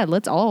Jude, yeah,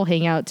 let's all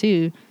hang out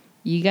too.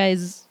 You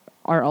guys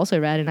are also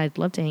rad, and I'd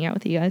love to hang out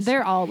with you guys.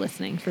 They're all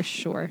listening for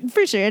sure.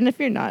 For sure. And if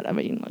you're not, I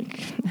mean, like,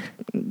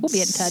 we'll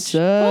be in touch. So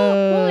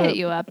We'll hit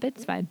you up.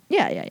 It's fine.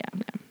 Yeah.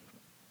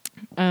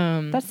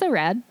 That's so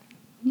rad.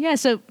 Yeah.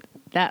 So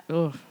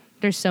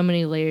there's so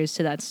many layers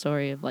to that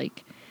story of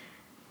like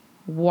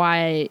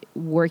why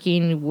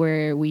working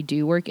where we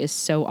do work is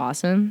so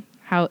awesome.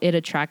 How it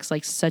attracts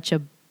like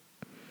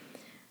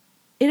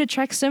it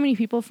attracts so many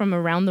people from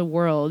around the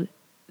world,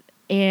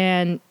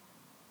 and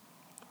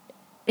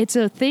it's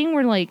a thing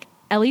where, like,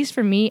 at least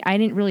for me, I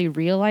didn't really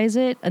realize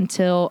it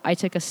until I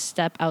took a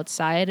step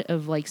outside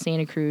of, like,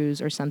 Santa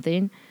Cruz or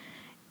something.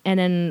 And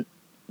then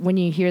when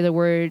you hear the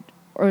word,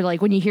 or,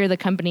 like, when you hear the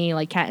company,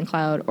 like, Cat and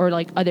Cloud, or,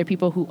 like, other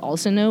people who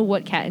also know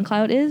what Cat and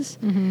Cloud is,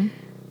 and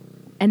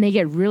they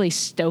get really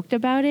stoked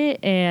about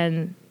it,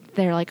 and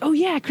they're like, oh,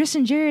 yeah, Chris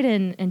and Jared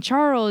and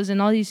Charles and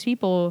all these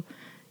people.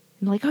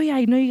 And like, oh, yeah,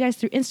 I know you guys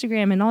through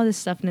Instagram and all this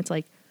stuff. And it's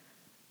like,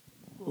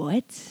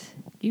 what?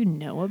 You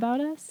know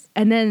about us?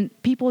 And then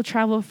people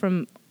travel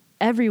from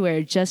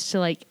everywhere just to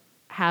like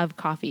have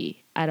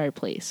coffee at our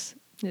place.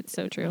 It's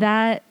so true.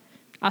 That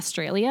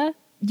Australia?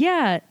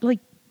 Yeah, like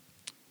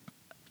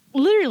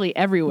literally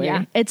everywhere.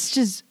 Yeah. It's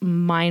just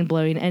mind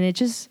blowing, and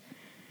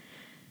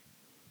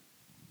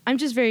I'm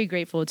just very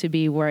grateful to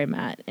be where I'm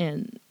at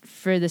and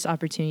for this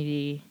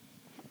opportunity.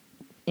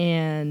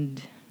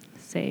 And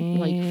Same.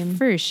 like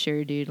for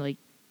sure, dude. Like,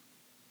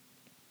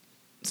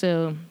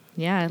 so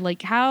yeah,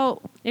 like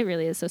how It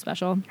really is so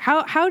special.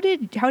 how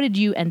did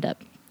you end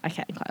up at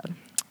Cat and Cloud?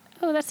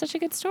 Oh, that's such a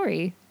good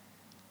story.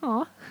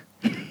 Aw.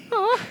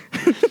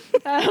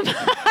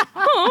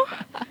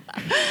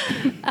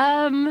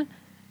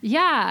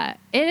 Yeah,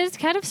 it is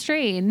kind of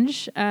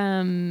strange.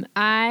 I've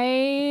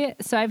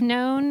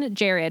known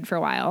Jared for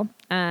a while.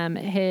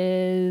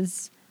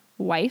 His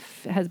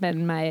wife has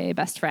been my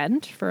best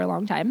friend for a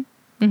long time,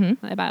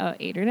 about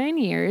 8 or 9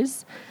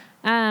 years.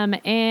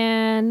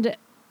 And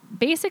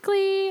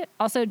basically,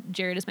 also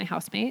Jared is my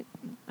housemate.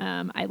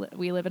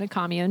 We live in a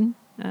commune.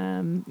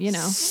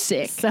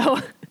 Sick. So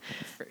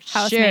For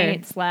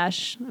housemate /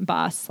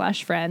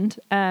 boss / friend.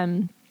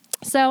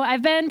 So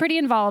I've been pretty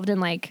involved in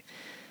like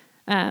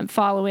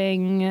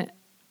following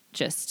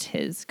just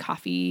his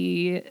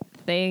coffee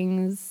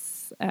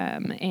things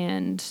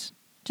and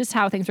just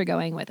how things are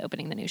going with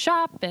opening the new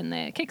shop and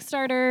the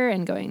Kickstarter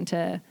and going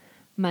to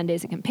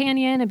Mondays at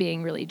Companion and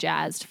being really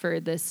jazzed for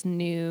this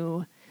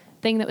new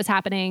thing that was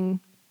happening.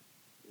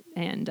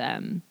 And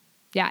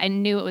I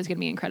knew it was going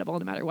to be incredible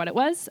no matter what it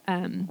was.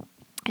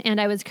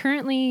 And I was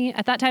currently,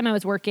 at that time, I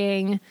was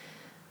working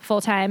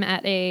full-time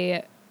at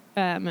a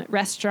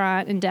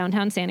restaurant in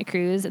downtown Santa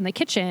Cruz in the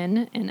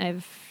kitchen, and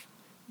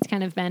it's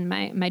kind of been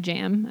my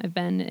jam. I've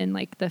been in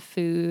like the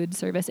food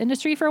service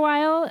industry for a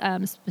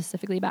while,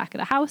 specifically back of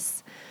the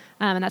house,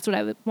 and that's what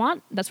I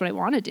want. That's what I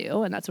want to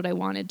do, and that's what I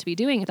wanted to be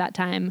doing at that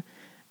time.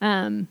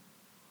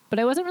 but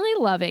I wasn't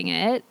really loving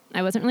it.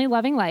 I wasn't really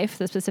loving life,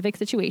 the specific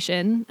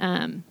situation.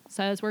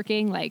 So I was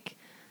working like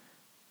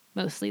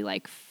mostly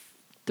like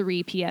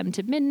 3 p.m.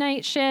 to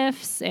midnight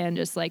shifts and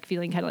just like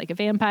feeling kind of like a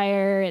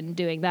vampire and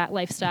doing that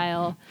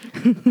lifestyle.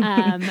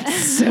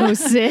 So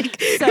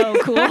sick. So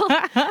cool.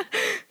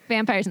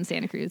 Vampires in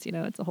Santa Cruz, you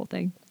know, it's a whole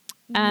thing.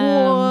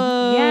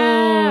 Whoa.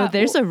 Yeah.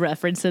 There's a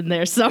reference in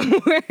there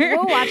somewhere.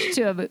 We'll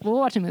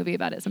watch a movie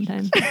about it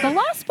sometime. The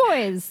Lost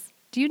Boys.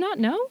 Do you not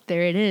know?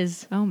 There it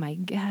is. Oh my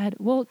God.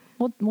 We'll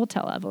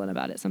tell Evelyn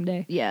about it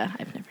someday. Yeah,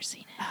 I've never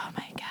seen it. Oh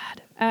my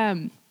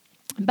God.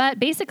 But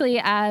basically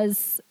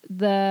as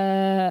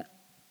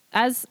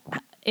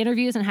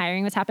interviews and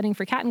hiring was happening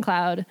for Cat and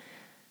Cloud,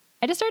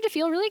 I just started to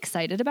feel really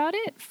excited about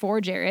it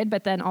for Jared,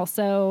 but then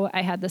also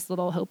I had this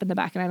little hope in the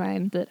back of my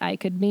mind that I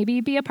could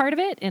maybe be a part of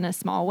it in a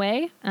small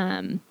way.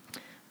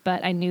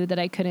 But I knew that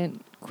I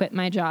couldn't quit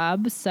my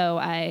job. So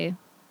I,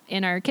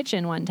 in our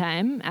kitchen one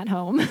time at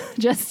home,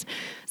 just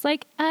was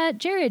like,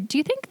 Jared, do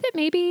you think that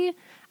maybe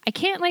I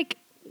can't like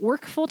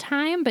work full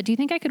time, but do you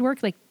think I could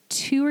work like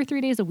 2 or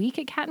 3 days a week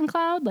at Cat and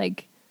Cloud?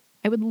 Like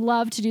I would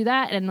love to do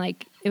that. And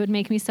like, it would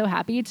make me so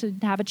happy to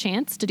have a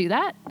chance to do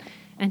that.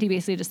 And he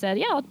basically just said,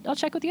 yeah, I'll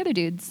check with the other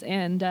dudes.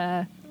 And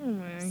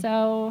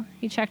so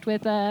he checked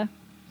with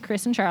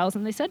Chris and Charles,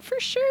 and they said, for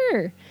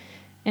sure.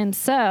 And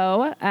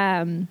so,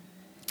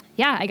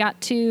 I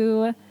got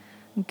to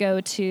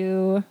go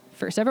to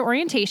first ever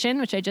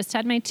orientation, which I just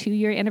had my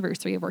 2-year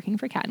anniversary of working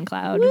for Cat and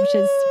Cloud, which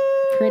is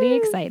pretty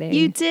exciting.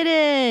 You did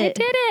it.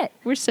 I did it.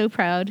 We're so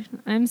proud.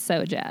 I'm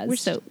so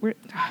jazzed.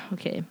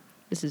 Okay.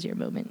 This is your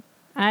moment.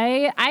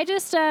 I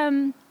just,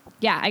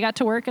 I got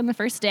to work on the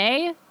first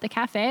day at the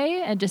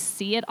cafe and just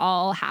see it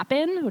all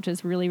happen, which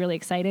is really, really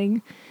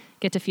exciting.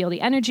 Get to feel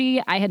the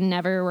energy. I had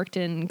never worked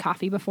in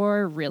coffee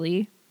before,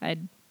 really.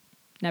 I'd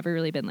never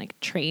really been like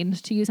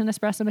trained to use an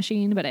espresso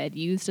machine, but I had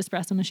used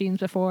espresso machines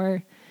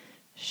before.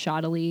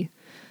 Shoddily.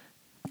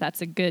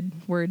 That's a good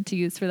word to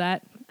use for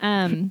that.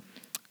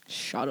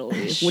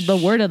 Shoddily. The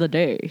word of the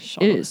day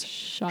is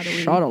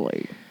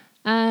shoddily.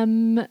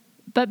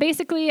 But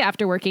basically,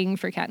 after working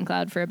for Cat and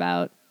Cloud for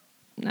about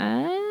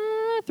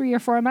 3 or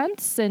 4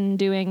 months and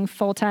doing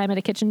full-time at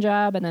a kitchen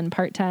job and then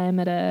part-time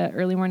at a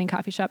early morning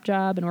coffee shop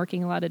job and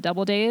working a lot of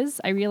double days,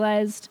 I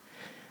realized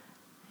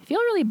I feel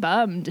really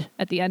bummed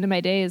at the end of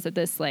my days at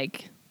this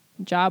like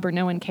job where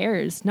no one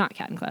cares. Not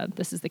Cat and Cloud.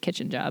 This is the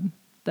kitchen job,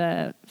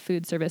 the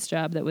food service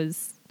job that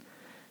was,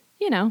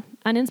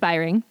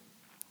 uninspiring.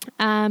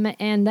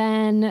 And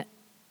then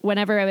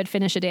whenever I would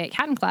finish a day at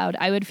Cat and Cloud,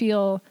 I would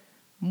feel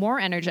more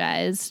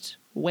energized,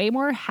 way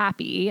more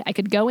happy. I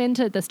could go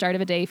into the start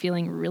of a day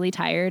feeling really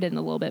tired and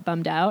a little bit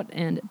bummed out.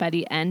 And by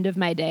the end of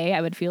my day,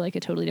 I would feel like a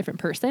totally different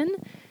person.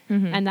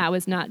 Mm-hmm. And that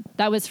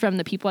was from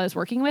the people I was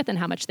working with and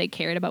how much they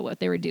cared about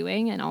what they were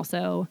doing. And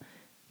also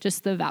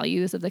just the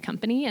values of the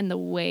company and the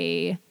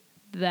way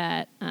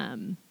that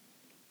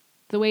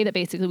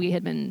basically we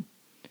had been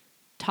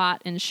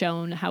taught and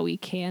shown how we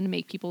can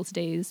make people's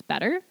days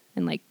better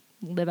and like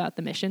live out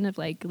the mission of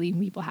like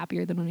leaving people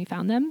happier than when we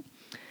found them.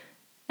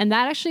 And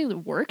that actually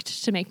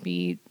worked to make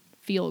me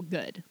feel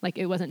good. Like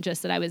it wasn't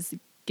just that I was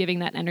giving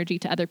that energy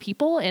to other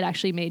people. It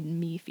actually made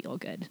me feel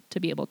good to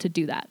be able to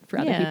do that for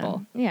other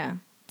people. Yeah.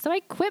 So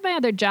I quit my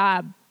other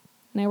job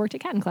and I worked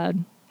at Cat and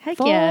Cloud. Heck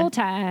full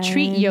time.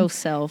 Treat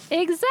yourself.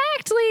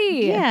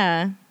 Exactly.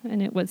 Yeah.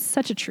 And it was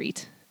such a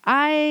treat.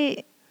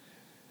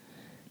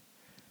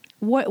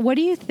 What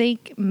do you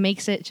think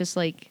makes it just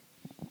like,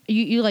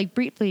 you like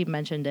briefly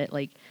mentioned it,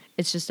 like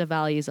it's just the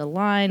values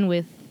align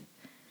with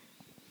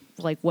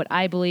like what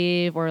I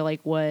believe or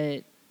like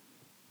what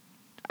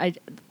I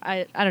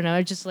don't know.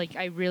 I just like,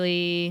 I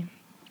really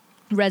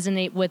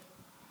resonate with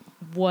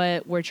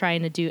what we're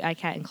trying to do at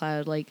Cat and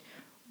Cloud. Like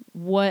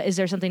what, is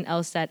there something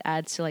else that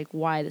adds to like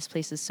why this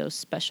place is so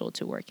special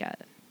to work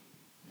at?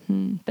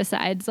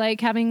 Besides like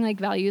having like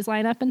values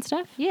line up and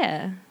stuff?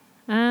 Yeah.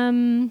 I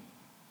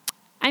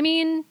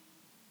mean,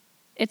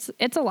 it's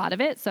a lot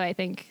of it. So I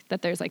think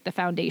that there's like the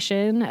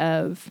foundation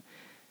of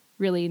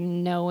really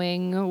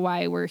knowing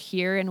why we're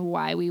here and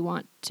why we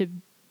want to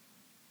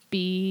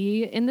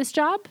be in this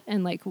job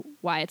and like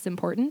why it's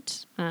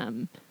important.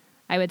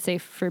 I would say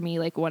for me,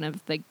 like one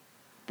of the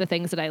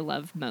things that I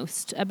love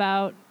most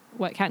about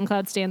what Cat and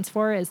Cloud stands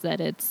for is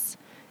that it's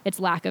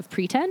lack of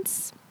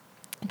pretense,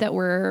 that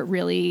we're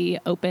really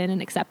open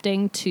and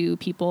accepting to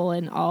people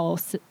in all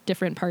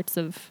different parts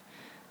of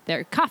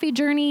their coffee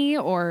journey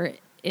or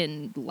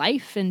in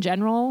life in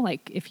general.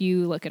 Like if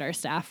you look at our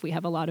staff, we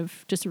have a lot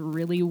of just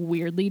really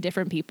weirdly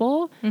different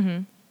people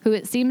who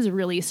it seems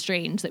really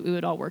strange that we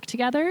would all work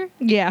together.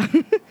 Yeah.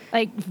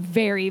 Like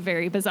very,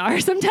 very bizarre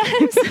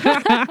sometimes.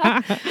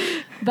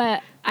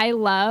 But I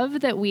love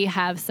that we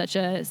have such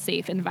a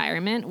safe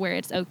environment where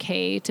it's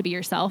okay to be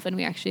yourself, and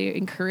we actually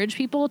encourage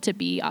people to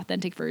be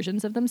authentic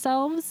versions of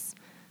themselves,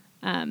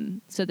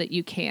 so that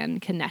you can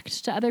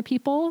connect to other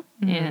people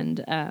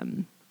and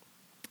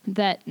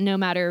that no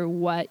matter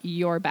what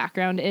your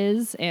background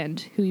is and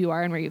who you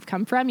are and where you've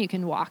come from, you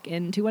can walk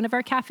into one of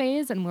our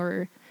cafes and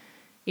we're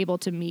able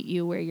to meet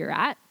you where you're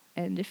at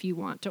And if you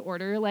want to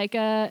order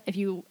if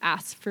you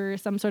ask for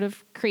some sort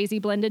of crazy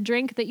blended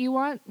drink that you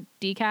want,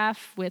 decaf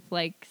with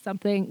like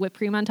something whipped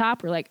cream on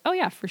top, we're like, oh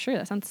yeah, for sure.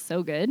 That sounds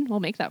so good. We'll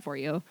make that for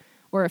you.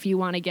 Or if you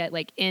want to get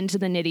like into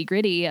the nitty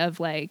gritty of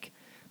like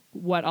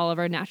what all of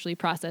our naturally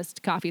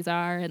processed coffees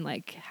are and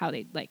like how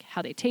they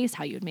taste,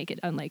 how you would make it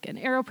on like an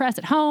AeroPress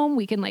at home,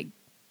 we can like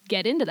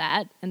get into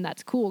that. And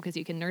that's cool because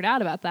you can nerd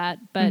out about that.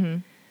 But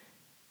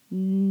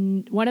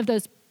one of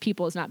those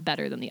people is not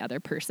better than the other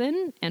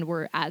person, and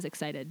we're as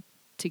excited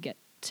to get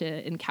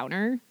to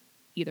encounter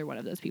either one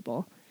of those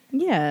people.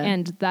 Yeah.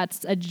 And that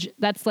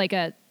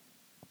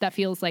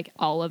feels like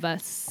all of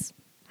us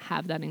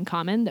have that in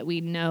common, that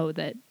we know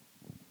that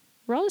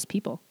we're all just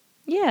people.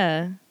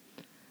 Yeah.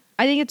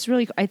 I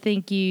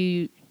think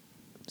you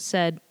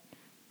said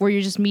where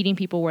you're just meeting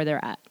people where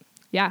they're at.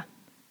 Yeah.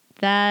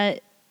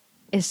 That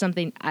is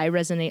something I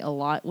resonate a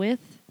lot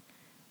with,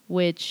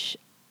 which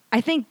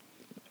I think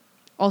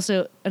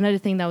also another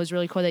thing that was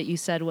really cool that you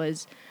said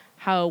was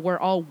how we're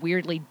all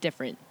weirdly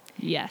different.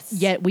 Yes.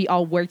 Yet we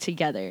all work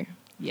together.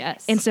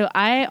 Yes. And so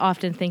I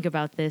often think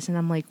about this and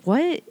I'm like,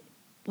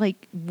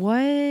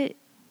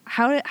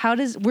 how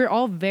does, we're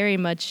all very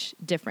much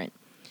different.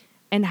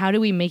 And how do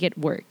we make it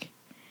work?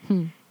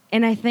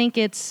 And I think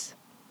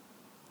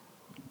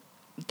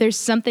there's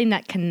something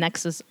that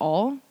connects us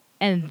all.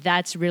 And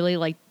that's really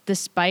like,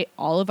 despite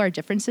all of our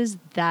differences,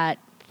 that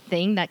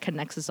thing that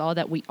connects us all,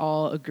 that we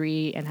all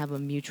agree and have a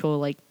mutual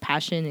like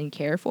passion and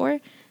care for,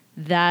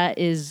 that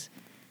is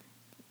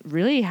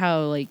really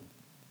how like,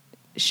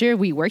 sure,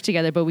 we work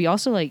together, but we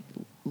also like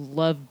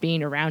love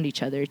being around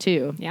each other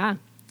too. Yeah.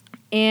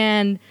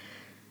 And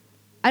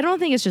I don't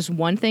think it's just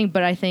one thing,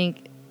 but I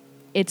think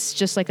it's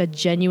just like a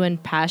genuine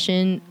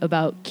passion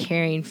about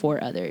caring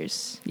for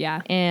others.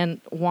 Yeah. And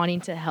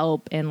wanting to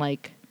help and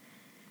like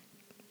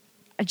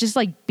just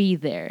like be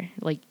there,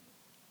 like,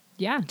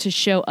 yeah, to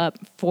show up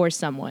for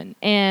someone.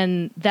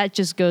 And that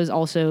just goes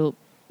also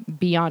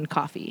beyond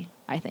coffee,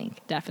 I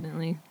think.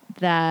 Definitely.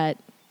 That,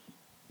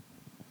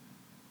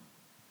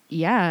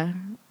 yeah,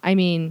 I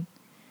mean,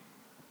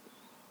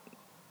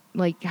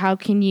 like, how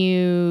can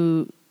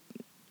you,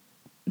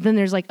 then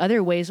there's like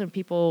other ways when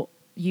people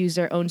use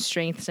their own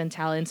strengths and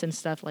talents and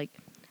stuff, like,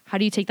 how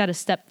do you take that a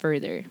step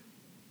further?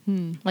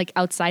 Like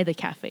outside the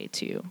cafe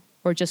too,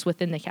 or just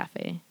within the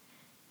cafe?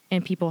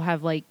 And people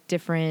have like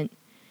different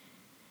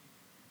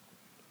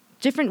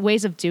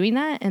ways of doing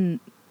that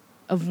and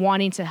of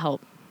wanting to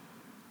help.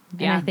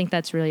 Yeah. And I think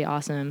that's really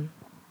awesome.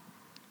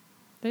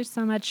 There's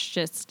so much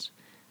just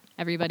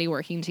everybody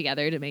working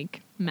together to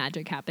make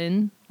magic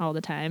happen all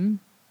the time.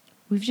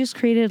 We've just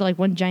created like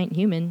one giant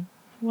human.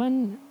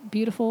 One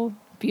beautiful,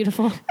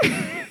 beautiful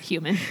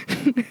human.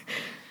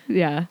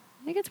 Yeah.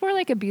 I think it's more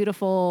like a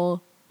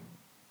beautiful,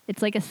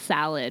 it's like a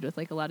salad with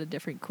like a lot of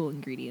different cool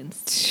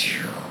ingredients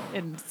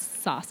and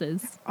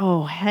sauces.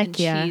 Oh, heck and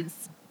yeah.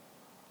 Cheese.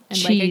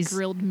 And like a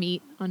grilled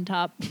meat on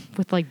top.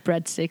 With like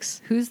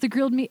breadsticks. Who's the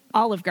grilled meat?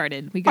 Olive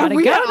Garden. We gotta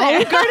go got there.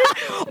 Olive Garden?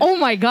 Oh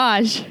my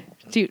gosh.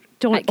 Dude,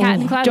 At Cat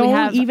and Cloud,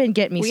 don't even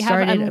get me we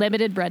started. We have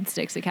unlimited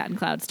breadsticks at Cat and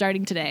Cloud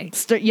starting today.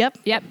 Yep.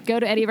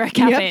 Go to any of our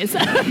cafes.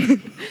 Yep.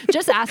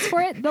 Just ask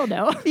for it. They'll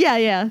know.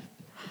 Yeah.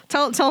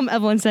 Tell them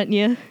Evelyn sent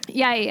you.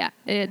 Yeah.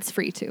 It's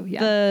free too.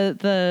 Yeah.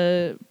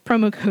 The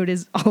promo code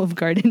is Olive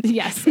Garden.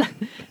 Yes.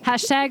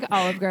 Hashtag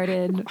Olive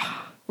Garden.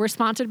 We're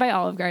sponsored by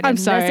Olive Garden. I'm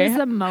sorry. This is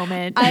the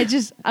moment.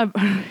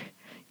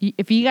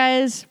 If you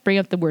guys bring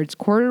up the words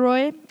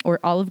corduroy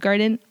or Olive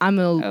Garden, I'm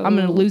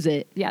gonna lose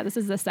it. Yeah, this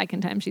is the second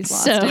time she's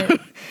lost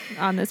it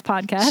on this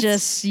podcast.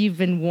 Just, you've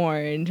been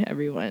warned,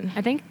 everyone.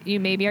 I think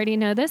you maybe already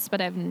know this, but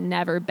I've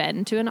never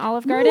been to an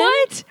Olive Garden.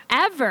 What?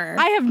 Ever.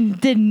 I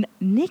have. Did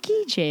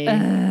Nikki J.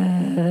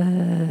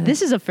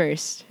 This is a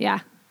first. Yeah.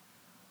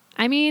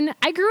 I mean,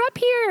 I grew up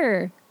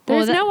here.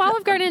 There's no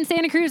Olive Garden in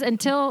Santa Cruz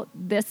until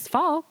this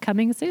fall,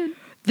 coming soon.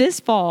 This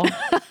fall.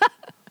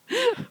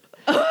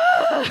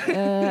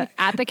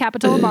 At the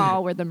Capitol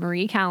Mall where the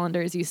Marie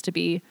Callender's used to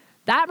be.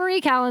 That Marie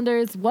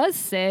Callender's was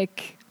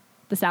sick.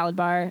 The salad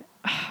bar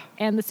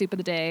and the soup of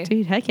the day.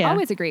 Dude, heck yeah.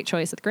 Always a great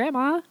choice with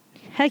Grandma.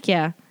 Heck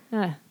yeah.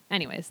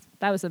 Anyways,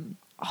 that was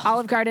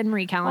Olive Garden,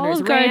 Marie Callender's.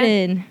 Olive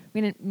Garden.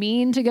 We didn't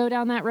mean to go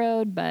down that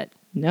road, but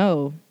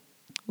no.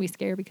 We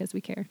scare because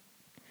we care.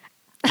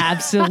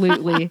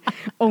 Absolutely.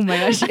 Oh my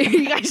gosh.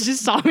 You guys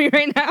just saw me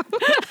right now.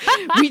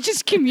 We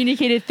just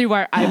communicated through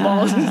our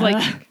eyeballs. It's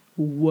like,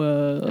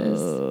 whoa.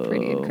 It's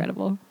pretty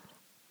incredible.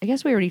 I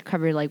guess we already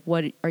covered like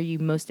what are you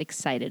most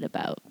excited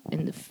about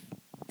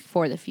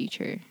for the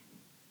future?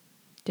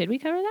 Did we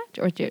cover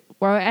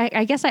that?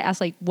 I guess I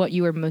asked like what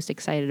you were most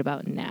excited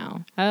about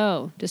now.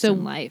 Oh, just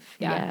in life.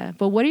 Yeah.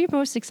 But what are you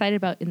most excited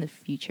about in the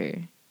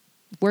future?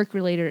 Work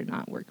related or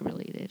not work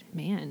related?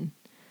 Man.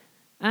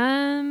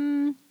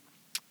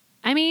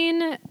 I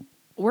mean,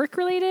 work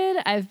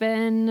related, I've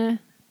been,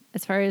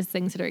 as far as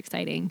things that are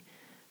exciting,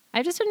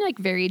 I've just been like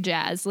very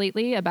jazzed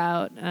lately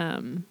about,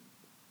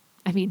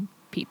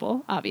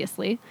 people,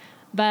 obviously,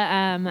 but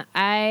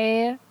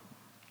I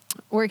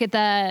work at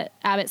the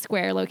Abbott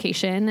Square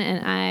location,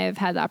 and I've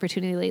had the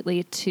opportunity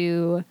lately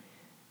to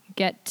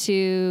get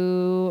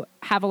to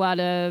have a lot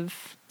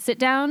of sit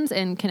downs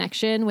and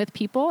connection with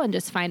people and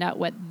just find out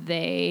where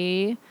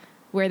they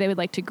would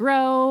like to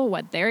grow,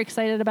 what they're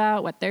excited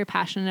about, what they're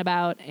passionate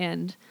about.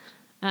 And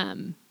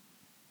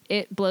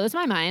it blows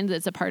my mind that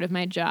it's a part of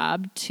my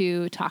job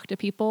to talk to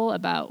people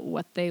about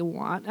what they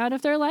want out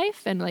of their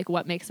life and like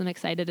what makes them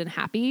excited and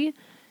happy.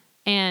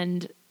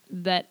 And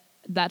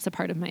that's a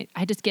part of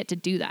I just get to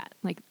do that.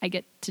 Like I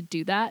get to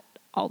do that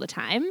all the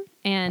time,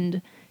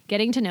 and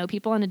getting to know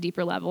people on a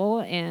deeper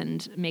level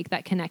and make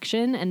that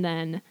connection. And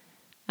then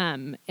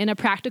in a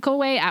practical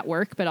way at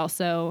work, but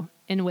also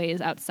in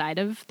ways outside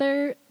of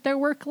their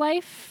work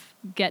life,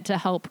 get to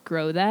help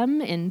grow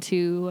them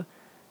into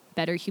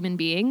better human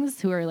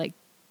beings who are like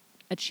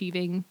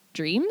achieving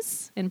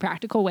dreams in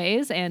practical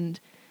ways, and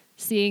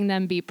seeing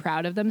them be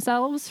proud of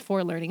themselves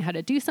for learning how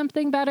to do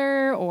something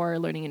better or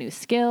learning a new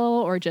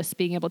skill, or just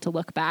being able to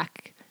look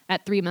back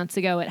at 3 months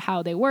ago at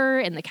how they were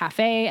in the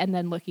cafe and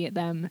then looking at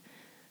them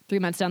 3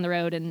 months down the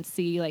road and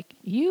see like,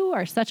 you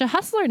are such a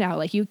hustler now.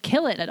 Like you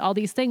kill it at all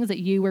these things that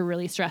you were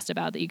really stressed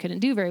about that you couldn't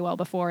do very well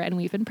before. And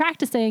we've been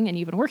practicing and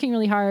you've been working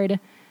really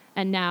hard.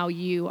 And now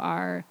you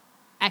are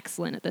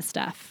excellent at this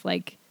stuff.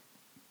 Like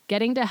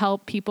getting to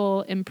help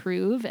people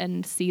improve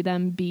and see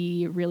them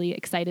be really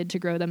excited to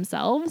grow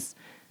themselves,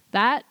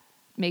 that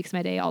makes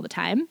my day all the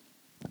time.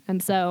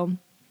 And so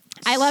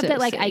I love that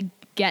like I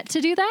get to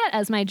do that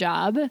as my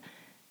job,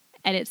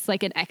 and it's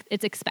like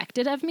it's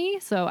expected of me.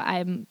 So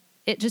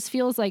it just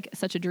feels like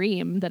such a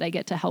dream that I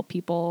get to help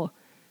people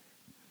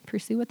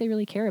pursue what they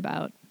really care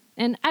about.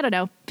 And I don't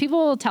know,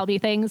 people tell me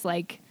things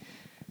like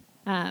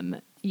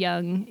young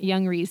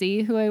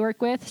Reezy, who I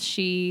work with,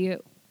 she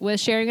was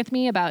sharing with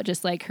me about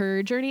just like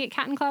her journey at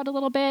Cat and Cloud a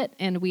little bit.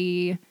 And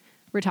we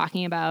were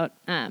talking about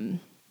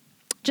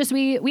just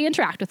we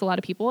interact with a lot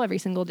of people every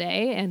single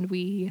day, and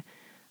we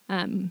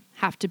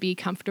have to be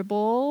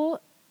comfortable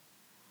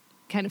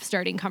kind of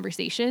starting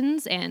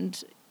conversations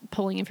and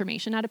pulling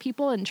information out of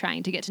people and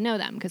trying to get to know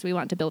them because we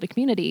want to build a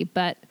community.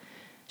 But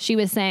she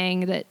was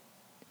saying that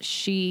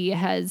she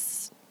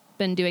has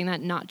been doing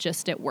that not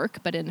just at work,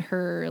 but in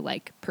her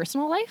like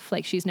personal life.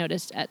 Like she's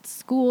noticed at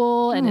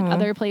school and in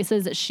other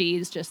places that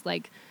she's just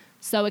like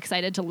so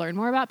excited to learn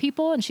more about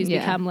people, and she's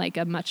become like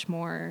a much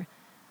more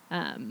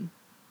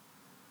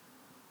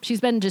she's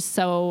been just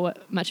so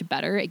much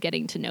better at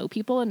getting to know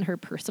people in her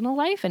personal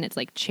life, and it's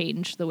like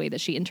changed the way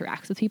that she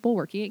interacts with people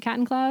working at Cat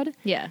and Cloud.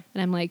 Yeah.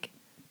 And I'm like,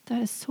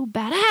 that is so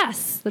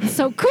badass. That's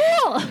so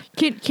cool.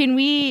 Can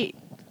we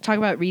talk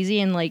about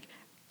Reezy and like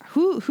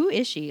who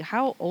is she?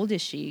 How old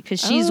is she? Because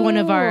she's one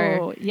of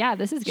our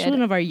this is good. She's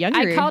one of our younger.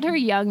 I called her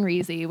young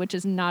Reezy, which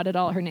is not at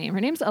all her name.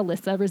 Her name's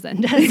Alyssa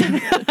Resendez.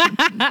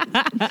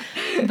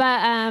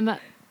 But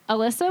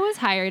Alyssa was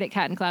hired at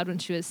Cat and Cloud when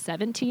she was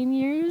 17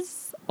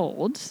 years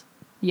old.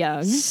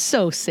 Young.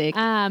 So sick.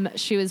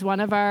 She was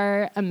one of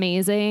our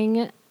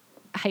amazing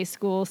high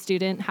school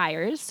student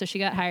hires. So she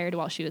got hired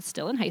while she was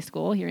still in high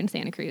school here in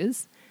Santa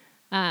Cruz.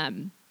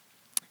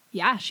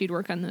 She'd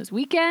work on those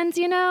weekends,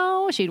 you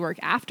know. She'd work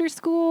after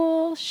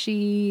school.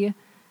 This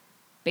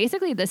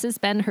has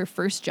been her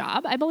first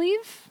job, I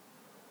believe.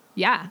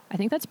 Yeah, I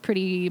think that's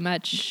pretty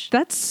much.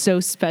 That's so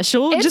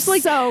special. It's just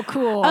like so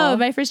cool. Oh,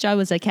 my first job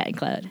was at Cat and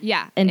Cloud.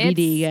 Yeah.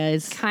 NBD,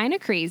 guys. Kind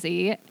of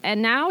crazy.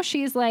 And now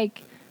she's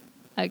like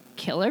a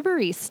killer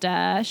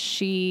barista.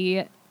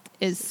 She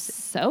is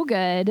so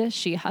good.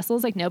 She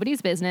hustles like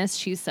nobody's business.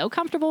 She's so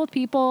comfortable with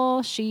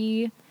people.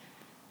 She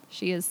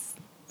is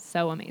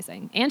so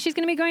amazing. And she's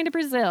going to be going to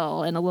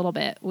Brazil in a little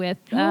bit with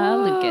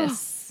Lucas.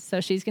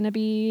 So she's going to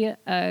be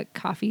a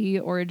coffee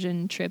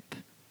origin trip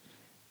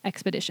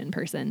expedition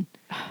person.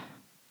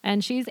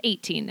 And she's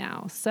 18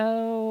 now.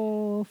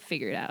 So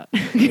figure it out.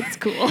 It's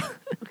cool.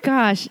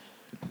 Gosh.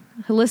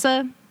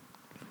 Alyssa,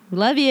 we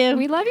love you.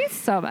 We love you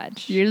so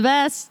much. You're the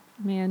best.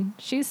 Man,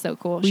 she's so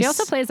cool. She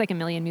also plays like a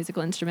million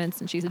musical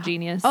instruments, and she's a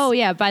genius. Oh,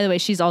 yeah. By the way,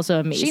 she's also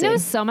amazing. She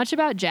knows so much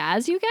about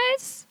jazz, you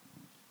guys.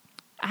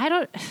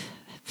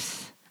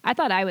 I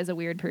thought I was a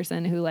weird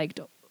person who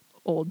liked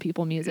old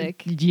people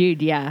music.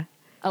 Dude, yeah.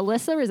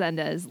 Alyssa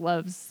Resendez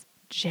loves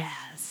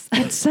jazz.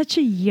 At such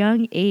a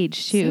young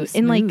age, too. So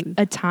in like smooth.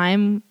 a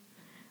time,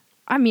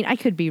 I mean, I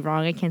could be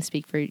wrong. I can't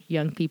speak for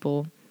young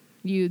people.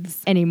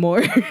 Youths.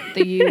 Anymore.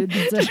 The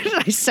youths.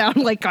 I sound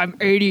like I'm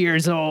 80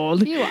 years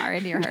old. You are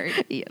in your heart.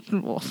 Yeah,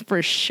 well,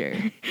 for sure.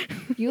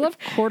 You love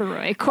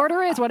corduroy.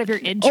 Corduroy is one of your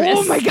interests.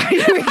 Oh my God,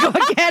 here we go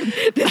again.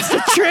 That's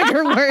the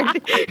trigger word.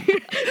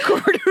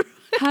 Corduroy.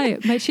 Hi,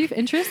 my chief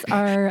interests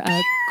are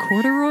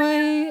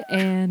corduroy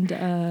and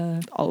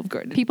Olive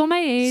Garden. people my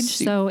age,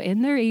 Soup. So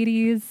in their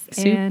 80s,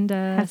 Soup, and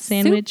half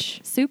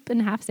sandwich. soup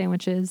and half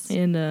sandwiches,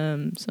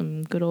 And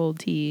some good old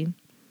tea.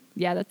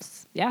 Yeah,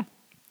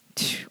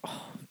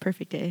 Oh,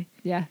 perfect day.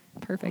 yeah,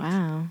 perfect.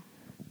 Wow.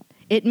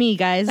 It me,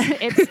 guys.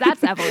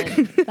 That's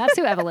Evelyn. That's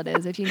who Evelyn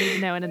is. If you need to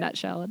know in a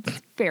nutshell,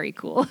 it's very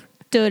cool.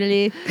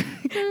 Totally.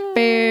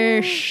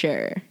 For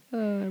sure.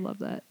 Oh, I love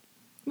that.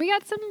 We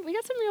got some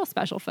real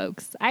special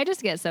folks. I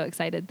just get so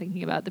excited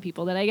thinking about the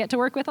people that I get to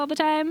work with all the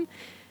time,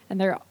 and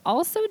they're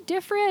all so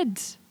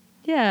different.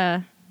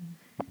 Yeah.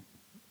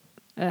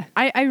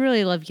 I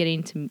really love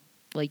getting to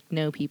like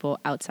know people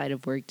outside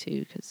of work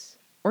too,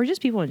 or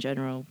just people in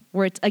general.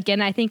 Where it's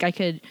again, I think I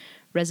could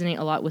resonate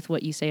a lot with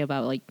what you say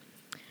about like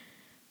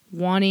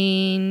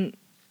wanting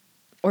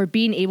or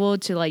being able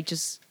to like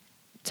just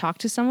talk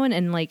to someone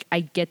and like I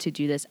get to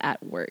do this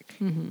at work.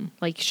 Mm-hmm.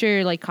 Like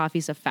sure, like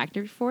coffee's a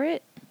factor for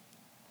it,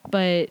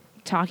 but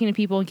talking to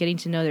people and getting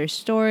to know their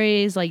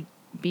stories, like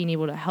being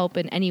able to help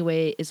in any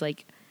way is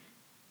like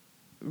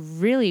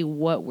really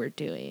what we're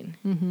doing.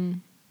 Mm-hmm.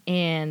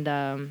 And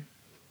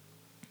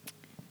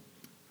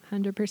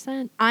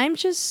 100%. I'm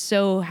just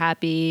so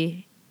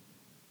happy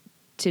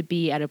to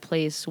be at a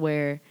place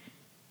where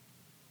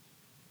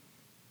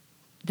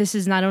this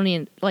is not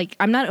only like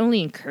I'm not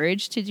only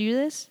encouraged to do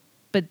this,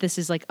 but this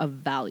is like a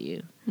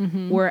value.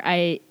 Mm-hmm. Where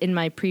in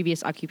my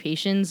previous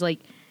occupations, like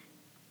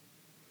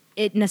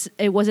it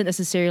wasn't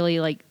necessarily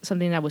like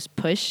something that was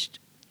pushed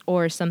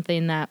or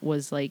something that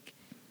was like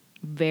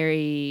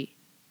very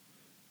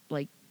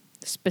like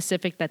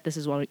specific that this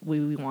is what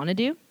we want to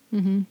do.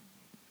 Mm-hmm.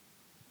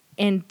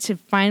 And to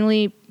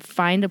finally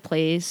find a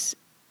place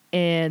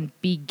and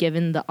be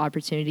given the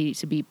opportunity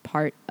to be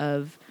part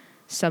of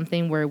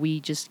something where we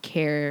just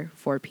care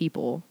for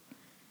people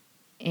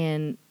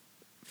and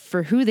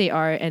for who they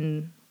are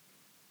and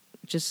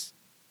just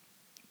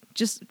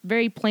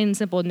very plain and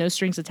simple, no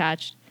strings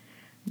attached.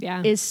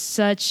 Yeah. Is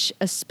such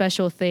a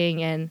special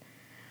thing. And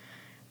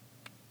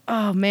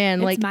oh man,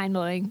 it's like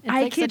mind-blowing.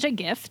 It's such a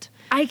gift.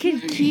 I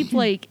could keep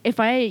like if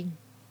I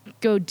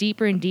go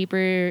deeper and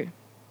deeper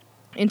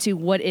into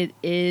what it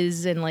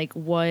is and like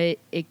what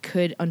it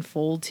could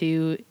unfold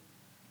to,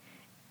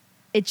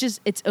 it's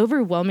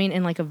overwhelming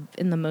in like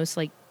in the most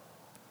like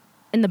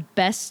in the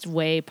best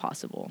way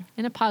possible.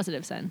 In a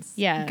positive sense.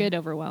 Yeah. Good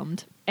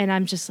overwhelmed. And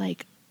I'm just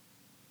like,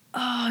 oh,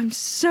 I'm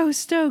so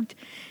stoked.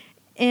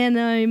 And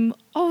I'm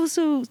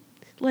also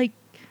like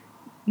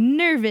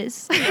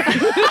nervous.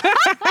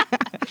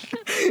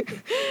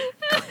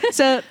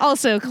 So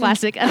also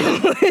classic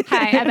Evelyn.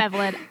 Hi, I'm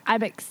Evelyn.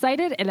 I'm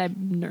excited and I'm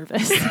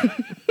nervous.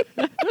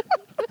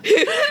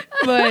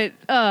 But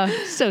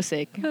so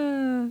sick.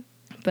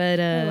 But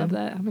I love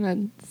that. I'm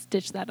gonna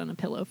stitch that on a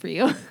pillow for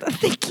you.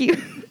 Thank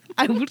you.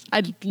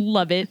 I'd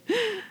love it.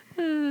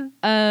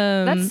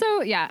 That's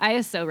so yeah. I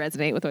so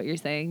resonate with what you're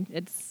saying.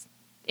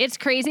 It's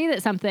crazy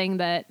that something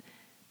that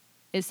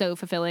is so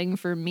fulfilling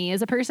for me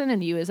as a person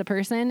and you as a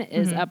person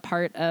is a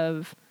part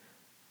of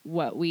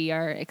what we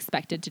are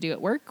expected to do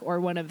at work, or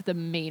one of the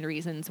main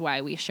reasons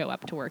why we show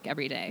up to work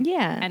every day.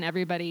 Yeah. And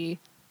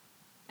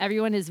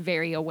everyone is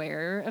very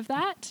aware of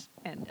that,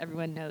 and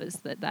everyone knows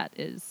that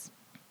is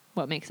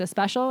what makes us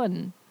special.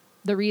 And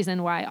the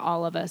reason why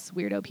all of us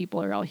weirdo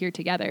people are all here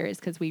together is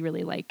because we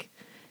really like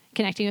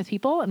connecting with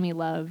people and we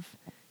love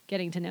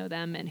getting to know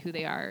them and who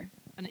they are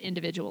on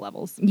individual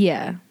levels.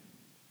 Yeah.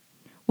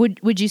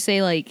 Would you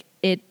say like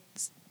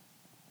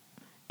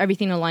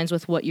everything aligns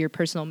with what your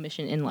personal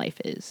mission in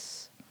life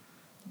is?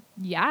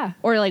 Yeah.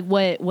 Or like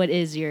what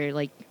is your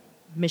like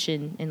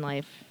mission in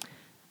life?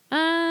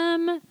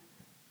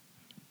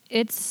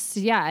 It's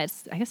I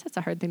guess that's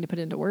a hard thing to put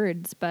into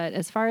words, but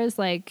as far as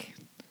like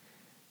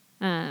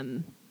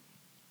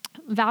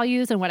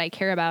values and what I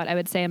care about, I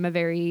would say I'm a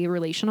very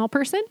relational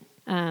person.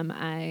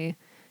 I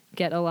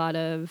get a lot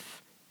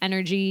of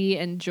energy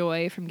and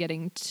joy from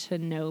getting to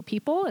know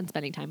people and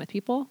spending time with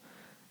people.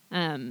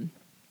 And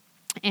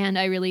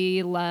I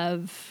really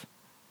love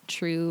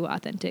true,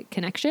 authentic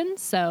connection.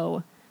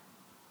 So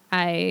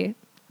I'm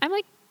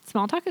like,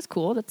 small talk is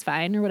cool. That's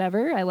fine or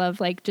whatever. I love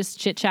like just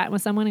chit chatting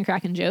with someone and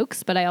cracking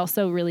jokes, but I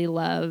also really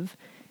love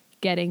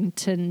getting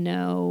to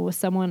know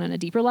someone on a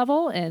deeper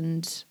level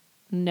and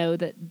know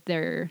that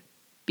they're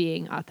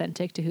being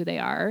authentic to who they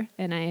are.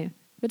 And I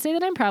would say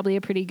that I'm probably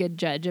a pretty good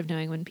judge of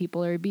knowing when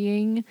people are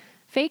being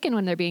fake and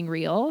when they're being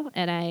real.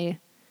 And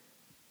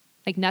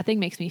nothing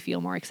makes me feel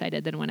more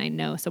excited than when I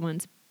know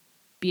someone's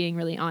being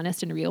really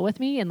honest and real with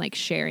me and like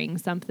sharing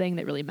something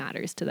that really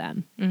matters to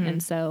them. Mm-hmm.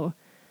 And so,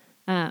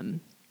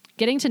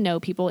 getting to know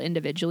people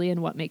individually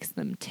and what makes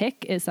them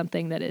tick is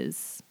something that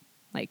is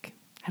like,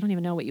 I don't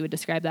even know what you would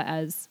describe that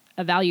as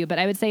a value, but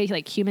I would say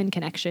like human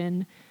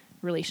connection,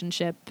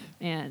 relationship,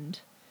 and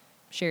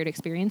shared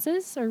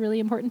experiences are really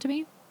important to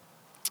me.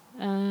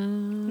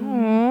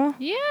 Aww.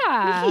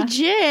 Yeah. Nikki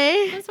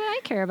J. That's what I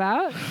care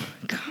about.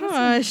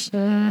 Gosh.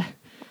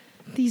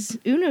 These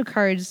Uno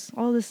cards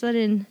all of a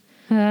sudden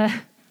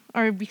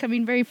are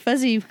becoming very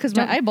fuzzy because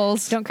my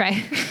eyeballs. Don't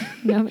cry.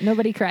 No,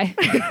 nobody cry.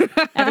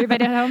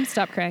 Everybody at home,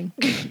 stop crying.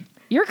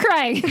 You're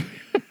crying.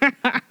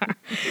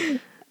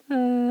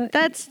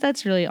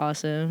 That's really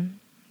awesome.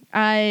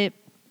 I've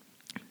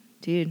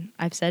said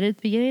it at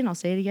the beginning. I'll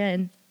say it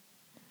again.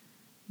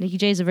 Nikki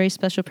J is a very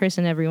special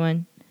person,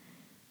 everyone.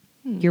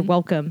 You're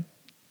welcome.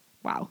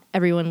 Wow.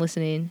 Everyone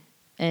listening.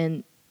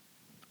 And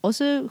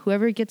also,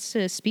 whoever gets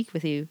to speak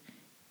with you,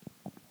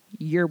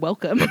 you're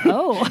welcome.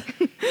 Oh.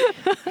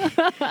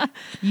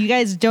 You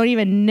guys don't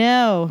even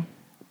know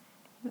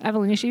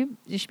Evelyn, you should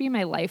be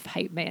my life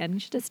hype man. You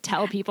should just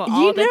tell people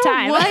all the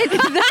time. What?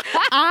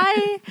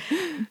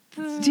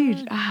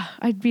 Dude,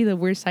 I'd be the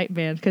worst hype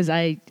man because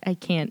I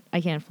can't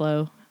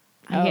flow.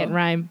 I can't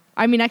rhyme.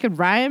 I mean, I could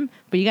rhyme,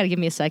 but you got to give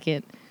me a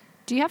second.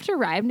 Do you have to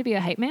rhyme to be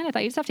a hype man? I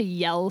thought you just have to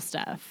yell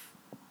stuff.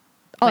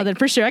 Oh, then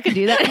for sure I could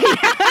do that.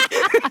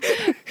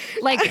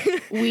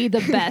 Like, we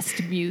the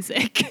best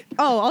music.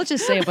 Oh, I'll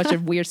just say a bunch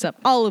of weird stuff.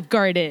 Olive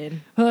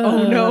Garden.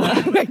 Oh, no.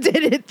 I did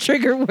it.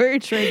 Trigger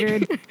word.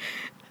 Triggered.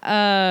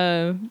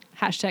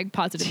 Hashtag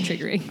positive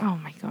triggering. Oh,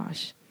 my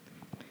gosh.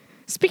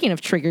 Speaking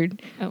of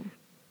triggered.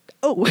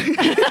 Oh. What?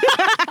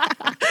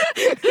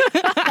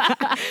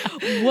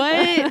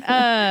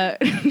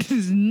 This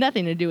has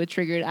nothing to do with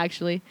triggered,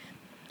 actually.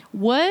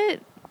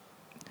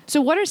 So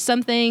what are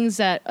some things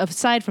that,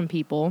 aside from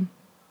people,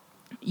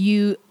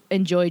 you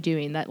enjoy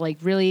doing that, like,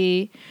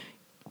 really?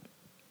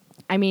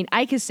 I mean,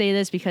 I could say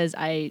this because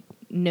I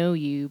know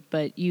you,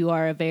 but you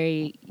are a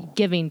very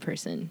giving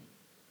person.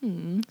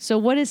 So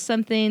what is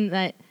something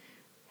that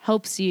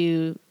helps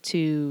you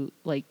to,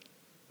 like,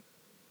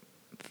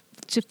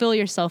 to fill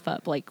yourself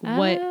up? Like,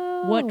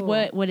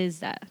 what is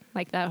that?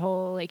 Like that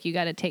whole, like, you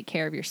got to take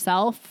care of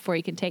yourself before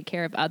you can take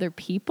care of other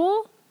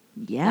people?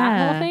 Yeah.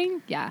 That whole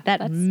thing? Yeah.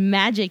 That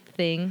magic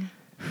thing.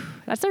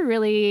 That's a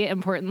really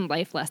important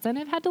life lesson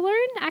I've had to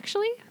learn,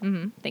 actually.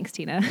 Mm-hmm. Thanks,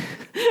 Tina.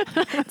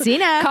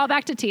 Tina. Call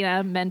back to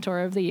Tina,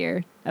 mentor of the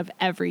year of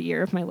every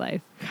year of my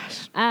life.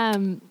 Gosh.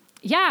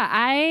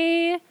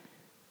 Yeah,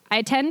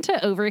 I tend to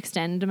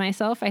overextend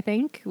myself, I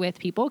think, with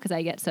people because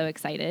I get so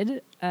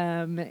excited.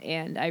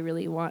 And I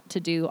really want to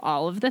do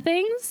all of the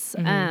things.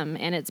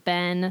 And it's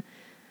been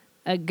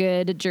a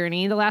good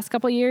journey the last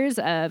couple of years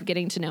of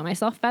getting to know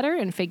myself better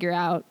and figure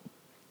out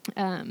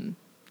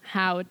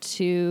how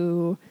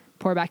to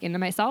pour back into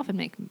myself and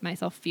make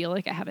myself feel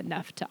like I have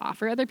enough to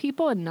offer other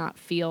people and not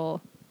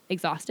feel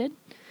exhausted.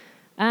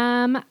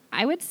 I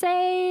would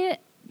say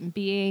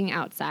being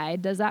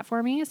outside does that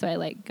for me. So I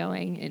like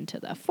going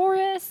into the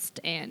forest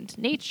and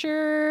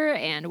nature,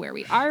 and where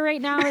we are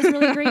right now is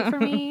really great for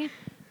me.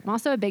 I'm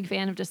also a big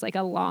fan of just like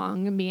a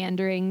long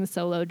meandering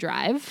solo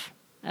drive,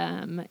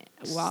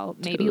 while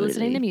maybe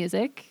listening to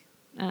music,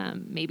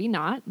 maybe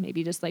not,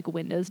 maybe just like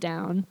windows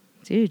down.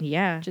 Dude,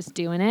 yeah. Just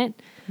doing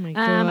it. Oh my I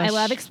gosh.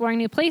 love exploring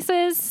new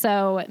places.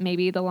 So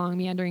maybe the long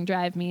meandering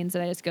drive means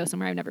that I just go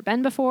somewhere I've never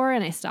been before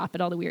and I stop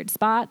at all the weird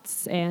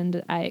spots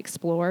and I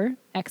explore.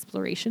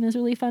 Exploration is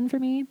really fun for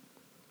me.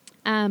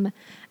 I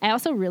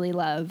also really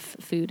love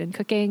food and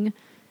cooking.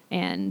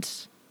 And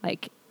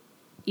like,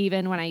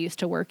 even when I used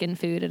to work in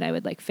food and I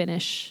would like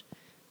finish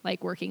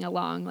like working a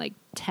long, like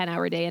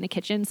 10-hour day in a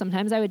kitchen,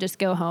 sometimes I would just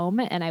go home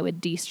and I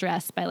would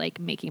de-stress by like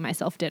making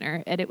myself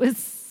dinner. And it was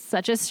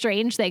such a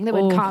strange thing that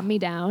would calm me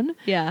down.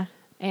 Yeah.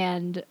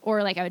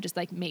 Or like I would just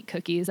like make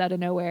cookies out of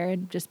nowhere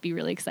and just be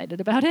really excited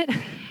about it.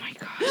 Oh my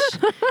gosh.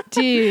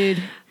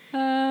 Dude.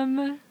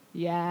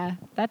 Yeah,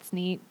 that's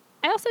neat.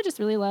 I also just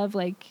really love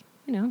like,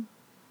 you know,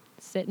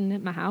 sitting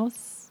at my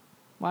house,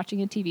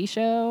 watching a TV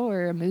show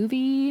or a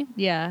movie.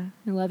 Yeah.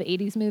 I love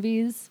 80s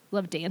movies,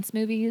 love dance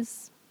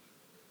movies.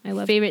 I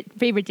love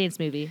favorite dance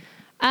movie.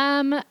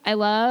 I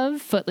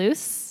love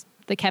Footloose,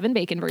 the Kevin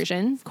Bacon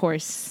version. Of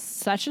course.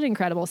 Such an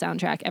incredible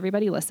soundtrack.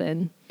 Everybody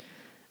listen.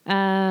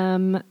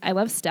 I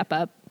love Step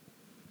Up.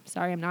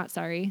 Sorry, I'm not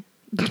sorry.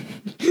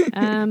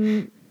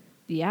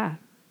 Yeah,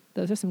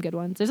 those are some good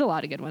ones. There's a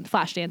lot of good ones.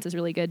 Flashdance is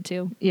really good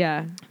too.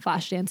 Yeah.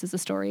 Flashdance is the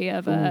story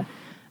of a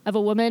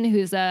woman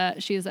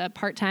she's a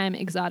part-time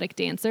exotic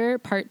dancer,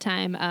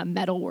 part-time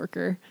metal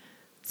worker.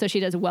 So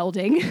she does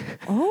welding.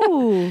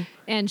 Oh.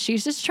 And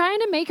she's just trying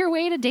to make her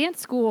way to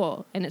dance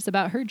school. And it's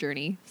about her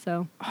journey.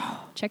 So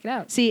check it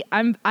out. See,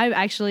 I'm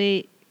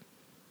actually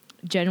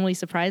genuinely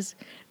surprised.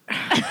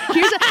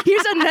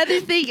 Here's another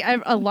thing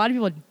a lot of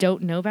people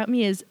don't know about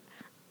me is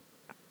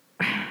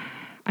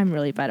I'm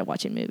really bad at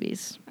watching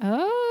movies.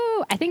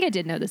 Oh, I think I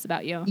did know this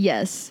about you.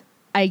 Yes.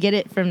 I get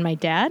it from my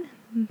dad.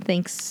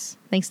 Thanks,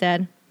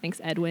 Dad.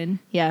 Thanks, Edwin.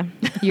 Yeah.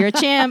 You're a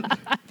champ.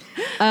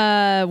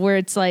 Where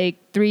it's like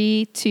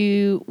 3,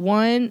 2,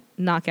 1,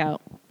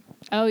 knockout.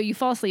 Oh, you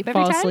fall asleep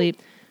every time? Fall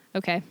asleep.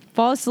 Okay.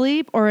 Fall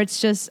asleep, or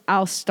it's just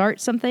I'll start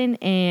something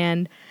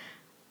and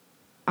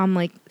I'm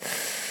like,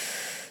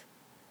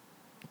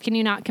 can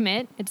you not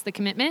commit? It's the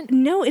commitment?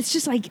 no, it's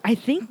just like I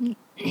think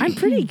I'm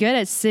pretty good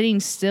at sitting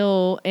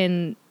still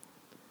in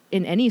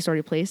any sort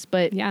of place,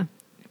 but Yeah.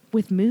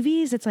 with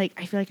movies, it's like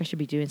I feel like I should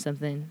be doing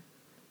something.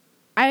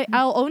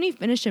 I'll only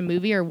finish a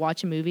movie or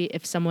watch a movie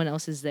if someone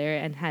else is there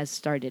and has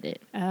started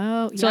it.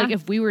 Oh, yeah. So like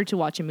if we were to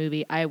watch a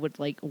movie, I would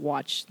like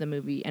watch the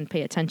movie and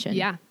pay attention.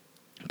 Yeah.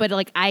 But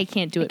like I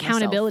can't do it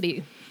myself.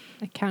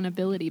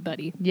 Accountability,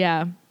 buddy.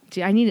 Yeah.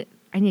 Gee, I need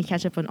to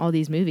catch up on all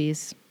these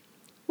movies.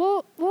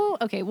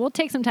 Okay, we'll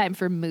take some time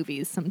for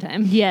movies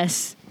sometime.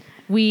 Yes.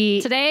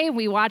 Today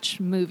we watch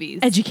movies.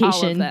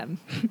 Education. All of them.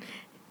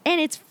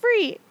 And it's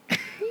free.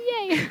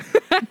 Yay.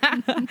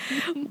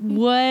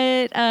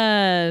 What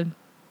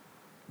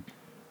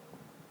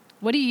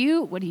What do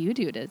you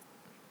do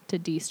to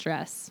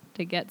de-stress,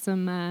 to get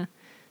some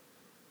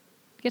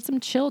Get some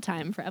chill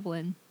time for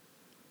Evelyn.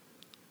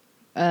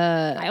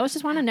 I always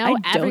just want to know I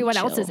don't everyone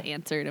chill. else's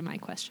answer to my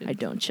question. I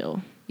don't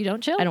chill. You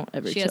don't chill? I don't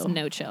ever She chill. has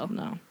no chill.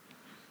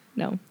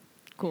 No.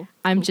 Cool.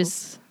 I'm Cool,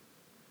 just.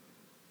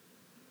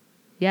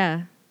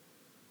 Yeah.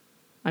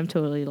 I'm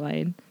totally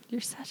lying. cool.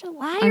 You're such a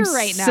liar I'm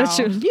right now. such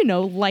a,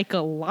 like a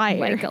liar.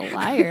 Like a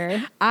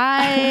liar.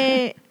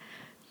 I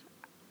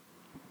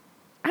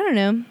don't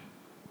know.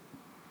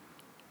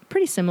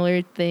 Pretty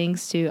similar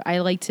things too. I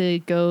like to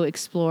go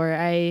explore.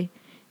 I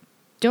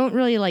don't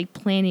really like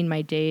planning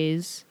my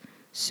days,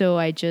 so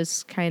I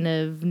just kind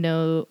of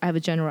know I have a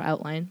general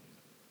outline,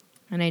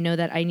 and I know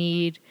that I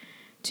need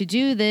to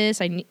do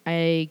this.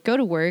 I go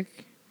to work,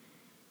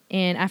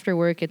 and after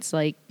work, it's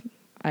like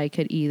I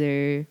could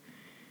either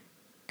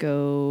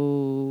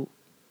go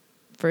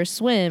for a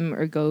swim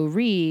or go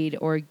read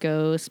or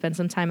go spend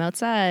some time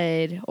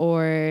outside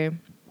or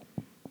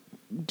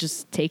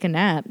just take a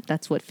nap.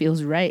 That's what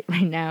feels right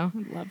now.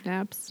 I love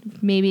naps.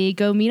 Maybe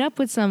go meet up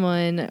with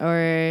someone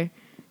or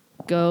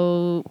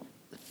go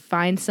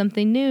find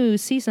something new,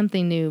 see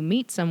something new,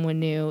 meet someone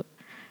new.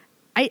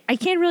 I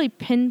can't really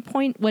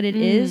pinpoint what it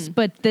is,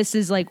 but this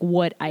is like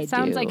what I do.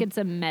 Sounds like it's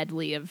a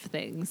medley of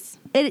things.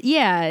 It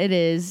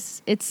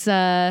is. It's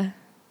I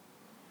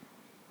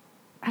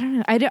don't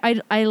know.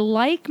 I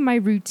like my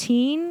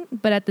routine,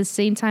 but at the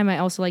same time, I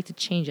also like to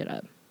change it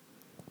up.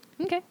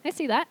 Okay, I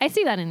see that. I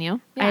see that in you.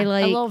 Yeah, I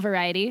like a little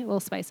variety, a little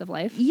spice of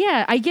life.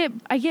 Yeah, I get.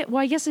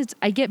 Well, I guess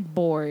I get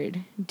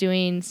bored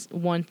doing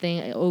one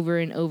thing over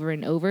and over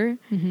and over.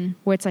 Mm-hmm.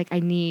 Where it's like I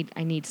need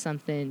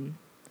something.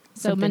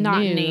 So something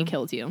monotony new.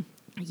 kills you.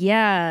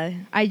 Yeah,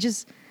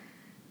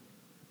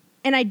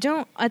 and I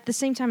don't. At the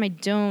same time, I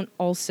don't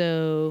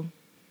also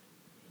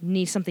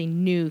need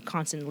something new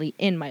constantly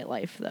in my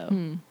life,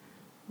 though.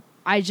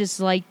 I just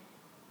like.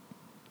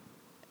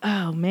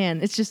 Oh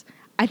man, it's just.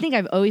 I think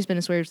I've always been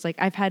this way. It's like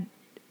I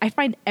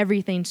find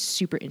everything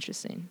super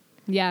interesting.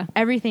 Yeah.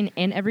 Everything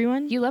and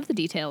everyone. You love the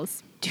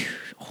details. Dude,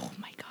 oh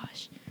my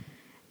gosh.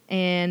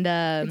 And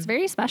It's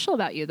very special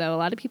about you, though. A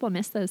lot of people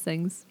miss those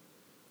things.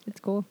 It's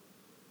cool.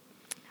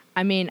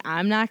 I mean,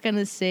 I'm not going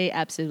to say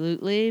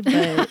absolutely,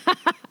 but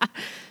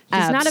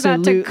She's not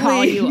about to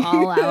call you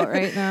all out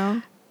right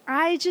now.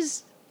 I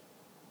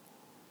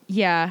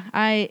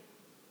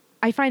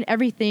find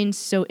everything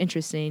so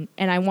interesting,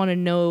 and I want to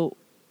know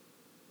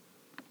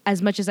as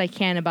much as I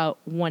can about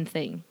one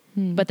thing,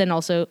 but then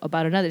also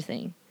about another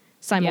thing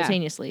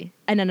simultaneously,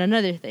 and then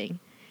another thing.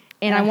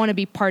 And I want to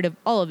be part of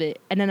all of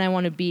it. And then I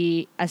want to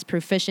be as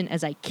proficient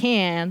as I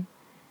can,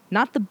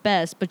 not the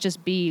best, but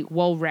just be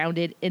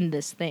well-rounded in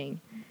this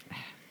thing.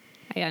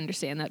 I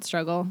understand that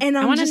struggle. And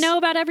I want to know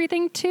about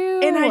everything too.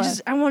 And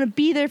I want to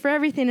be there for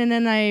everything. And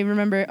then I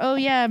remember, oh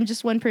yeah, I'm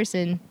just one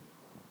person.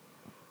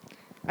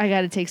 I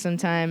got to take some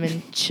time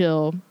and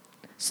chill.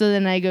 So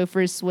then I go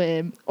for a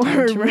swim or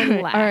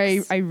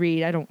relax. Or I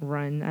read. I don't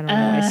run. I don't know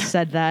why I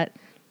said that.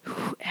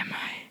 Who am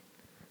I?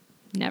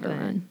 Never But,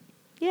 run.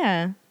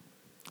 Yeah.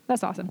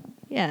 That's awesome.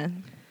 Yeah.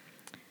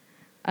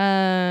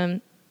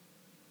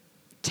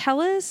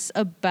 Tell us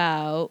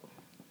about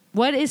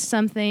what is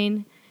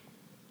something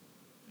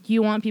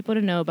you want people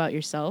to know about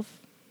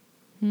yourself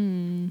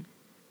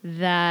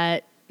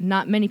that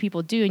not many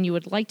people do and you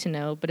would like to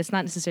know, but it's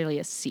not necessarily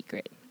a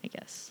secret, I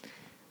guess.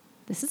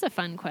 This is a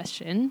fun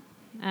question.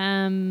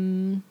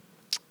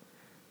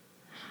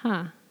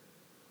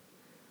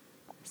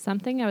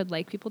 Something I would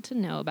like people to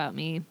know about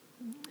me.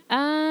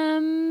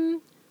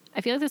 I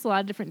feel like there's a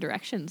lot of different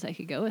directions I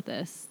could go with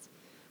this.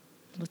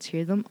 Let's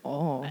hear them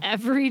all.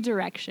 Every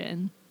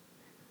direction.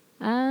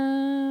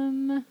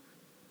 I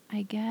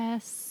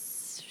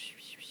guess.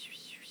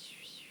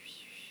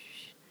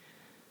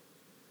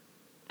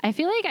 I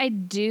feel like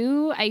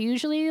I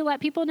usually let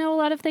people know a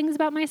lot of things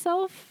about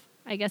myself.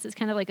 I guess it's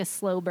kind of like a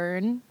slow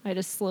burn. I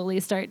just slowly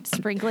start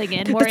sprinkling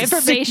in more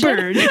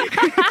information.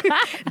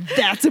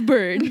 That's a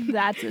burn.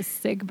 That's a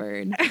sick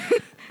burn.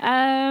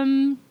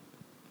 I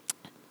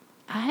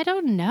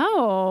don't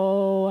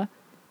know.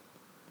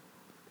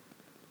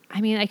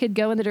 I mean, I could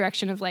go in the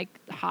direction of like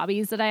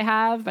hobbies that I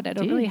have, but I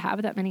don't really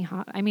have that many.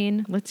 I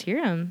mean, let's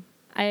hear them.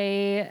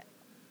 I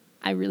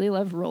really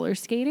love roller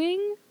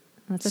skating.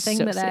 That's a thing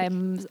that sick.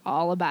 I'm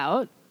all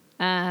about.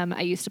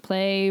 I used to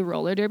play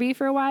roller derby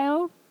for a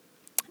while.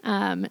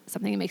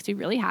 Something that makes me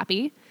really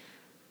happy.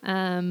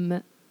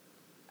 I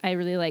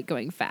really like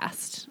going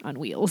fast on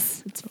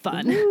wheels. It's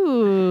fun.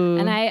 Ooh.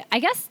 And I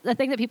guess the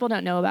thing that people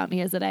don't know about me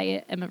is that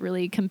I am a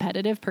really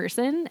competitive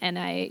person and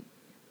I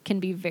can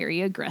be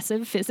very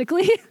aggressive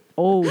physically.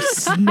 Oh,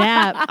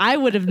 snap. I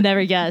would have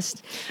never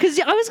guessed. Because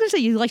I was going to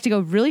say you like to go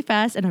really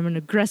fast, and I'm an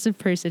aggressive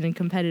person and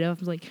competitive. I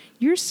was like,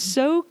 you're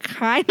so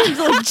kind of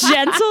like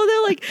gentle.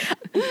 They're like,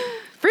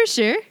 for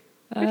sure.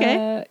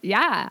 Okay.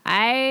 Yeah.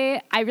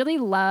 I really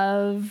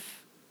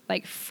love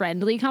like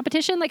friendly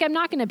competition. Like I'm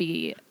not going to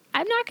be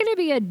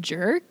a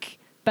jerk,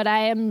 but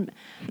I'm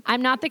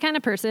not the kind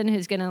of person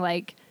who's going to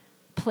like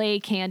play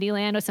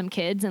Candyland with some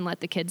kids and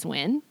let the kids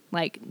win.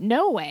 Like,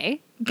 no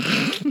way.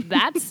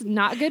 That's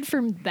not good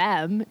for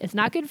them. It's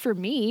not good for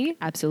me.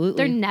 Absolutely.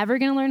 They're never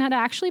going to learn how to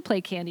actually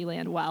play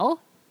Candyland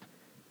well.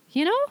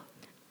 You know?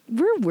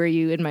 Where were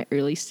you in my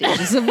early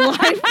stages of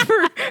life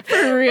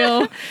for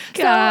real?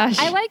 Gosh.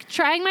 So I like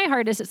trying my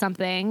hardest at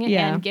something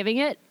and giving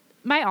it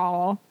my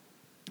all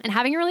and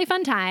having a really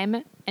fun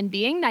time and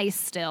being nice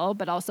still,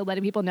 but also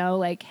letting people know,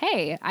 like,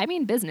 hey, I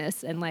mean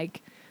business. And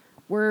like,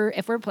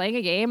 if we're playing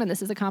a game and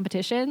this is a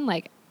competition,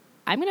 like,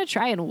 I'm going to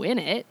try and win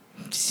it.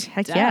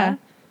 Heck yeah.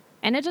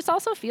 And it just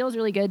also feels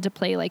really good to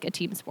play like a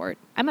team sport.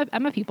 I'm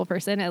a people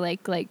person. I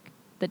like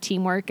the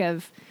teamwork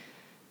of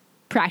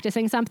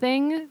practicing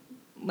something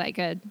like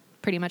a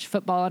pretty much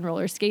football and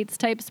roller skates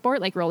type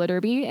sport, like roller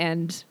derby,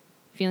 and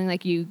feeling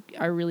like you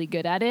are really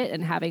good at it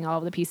and having all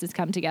of the pieces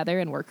come together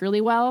and work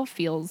really well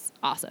feels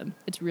awesome.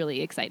 It's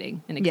really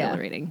exciting and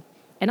exhilarating.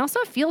 And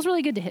also it feels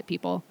really good to hit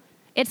people.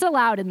 It's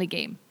allowed in the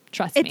game.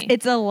 Trust me.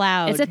 It's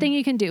allowed. It's a thing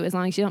you can do as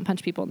long as you don't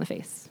punch people in the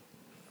face.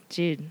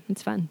 Dude.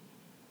 It's fun.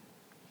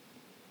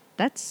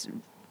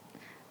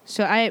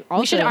 So I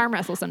also... We should arm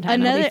wrestle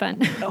sometime. It'll be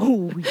fun.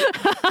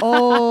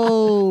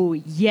 Oh,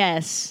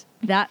 yes.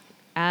 That,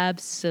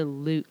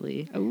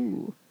 absolutely.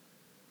 Oh.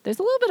 There's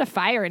a little bit of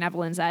fire in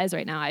Evelyn's eyes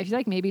right now. I feel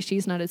like maybe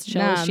she's not as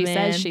chill as she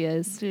says she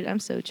is. Dude, I'm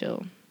so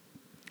chill.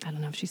 I don't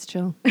know if she's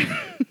chill.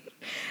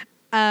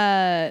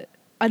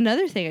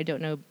 Another thing I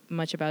don't know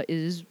much about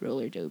is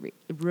roller derby.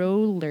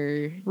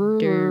 Rubber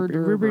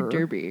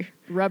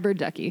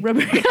ducky.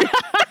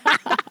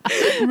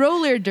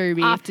 Roller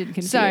derby. Often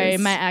confused. Sorry,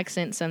 my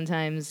accent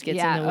sometimes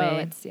gets in the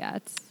way. It's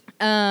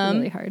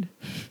really hard.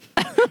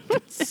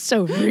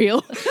 So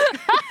real.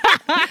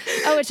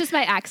 Oh, it's just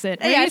my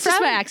accent. Yeah, it's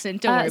just my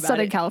accent. Don't worry about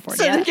Southern it.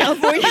 California. Southern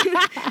California.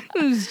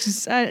 It was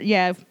just,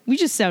 we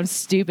just sound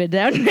stupid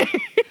down there.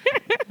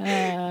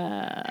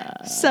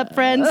 Sup,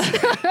 friends?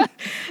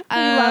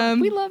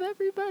 We love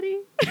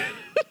everybody.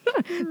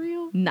 For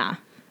real. Nah,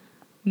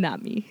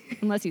 not me.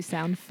 Unless you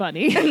sound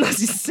funny.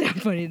 Unless you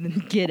sound funny,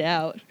 then get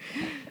out.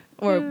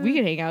 Or we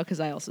can hang out because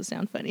I also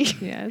sound funny.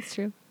 Yeah, it's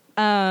true.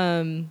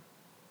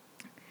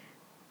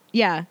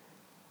 Yeah.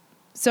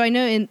 So I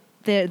know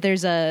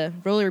there's a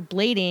roller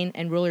blading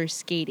and roller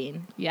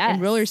skating. Yes.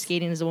 And roller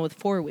skating is the one with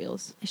 4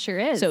 wheels. It sure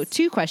is. So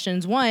 2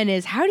 questions. One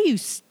is, how do you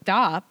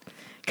stop?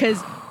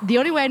 Because the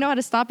only way I know how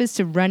to stop is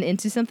to run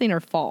into something or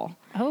fall.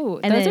 Oh,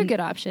 and those are good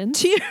options.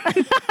 2.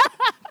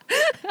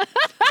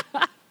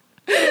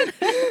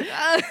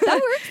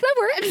 That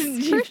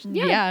works.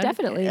 Yeah,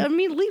 definitely. I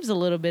mean, it leaves a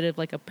little bit of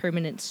like a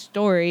permanent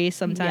story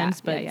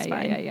sometimes, but it's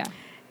fine. Yeah.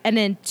 And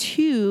then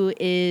 2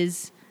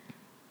 is,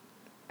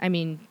 I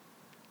mean,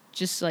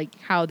 just like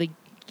how the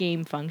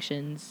game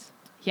functions.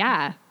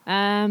 Yeah.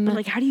 But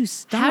like, how do you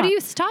stop? How do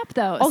you stop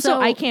though? Also,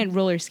 I can't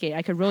roller skate.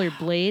 I could roller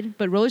blade,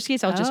 but roller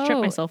skates, I'll just trip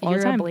myself all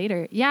the time. You're a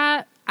blader.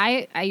 Yeah,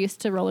 I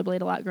used to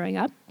rollerblade a lot growing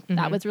up. Mm-hmm.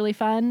 That was really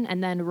fun.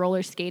 And then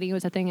roller skating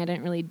was a thing I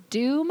didn't really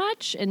do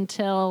much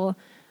until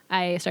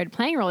I started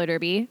playing roller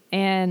derby.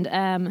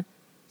 And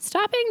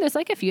stopping, there's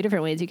like a few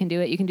different ways you can do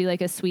it. You can do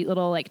like a sweet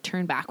little like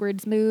turn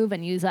backwards move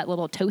and use that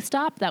little toe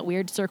stop, that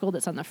weird circle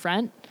that's on the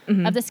front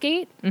of the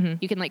skate. Mm-hmm.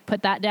 You can like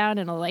put that down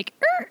and it'll like,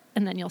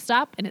 and then you'll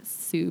stop, and it's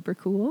super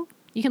cool.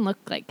 You can look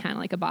like kind of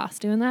like a boss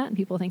doing that, and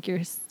people think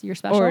you're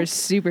special. Or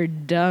super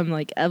dumb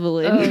like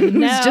Evelyn. Oh,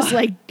 no. Who's just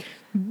like,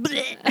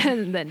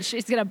 and then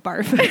she's gonna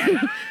barf.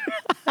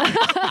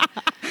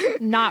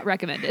 Not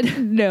recommended.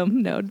 No,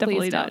 definitely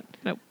Please not.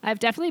 Nope. I've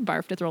definitely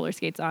barfed with roller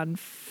skates on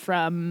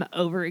from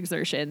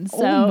overexertion.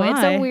 So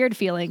it's a weird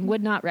feeling.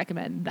 Would not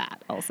recommend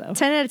that also.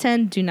 10 out of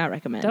 10, do not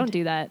recommend. Don't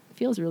do that.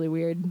 Feels really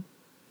weird.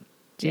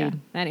 Dude. Yeah.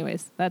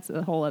 Anyways, that's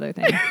a whole other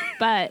thing.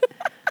 But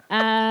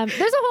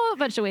there's a whole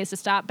bunch of ways to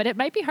stop, but it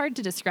might be hard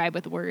to describe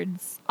with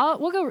words.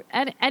 We'll go.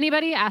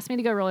 Anybody ask me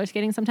to go roller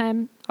skating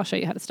sometime, I'll show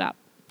you how to stop.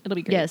 It'll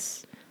be great.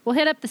 Yes. We'll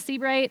hit up the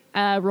Seabright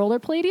Roller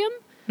Palladium.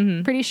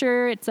 Mm-hmm. Pretty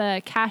sure it's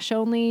a cash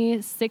only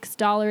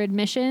 $6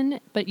 admission,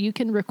 but you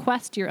can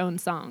request your own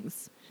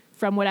songs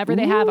from whatever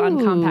they have on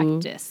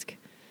compact disc.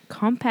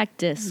 Compact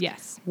disc?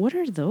 Yes. What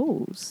are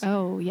those?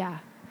 Oh, yeah.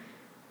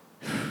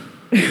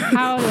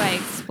 How do I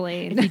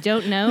explain? If you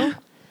don't know,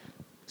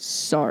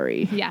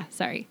 sorry. Yeah,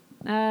 sorry.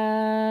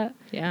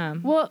 Yeah.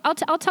 Well, I'll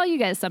tell you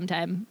guys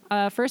sometime.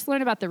 First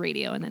learn about the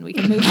radio, and then we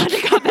can move on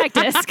to compact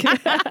disc.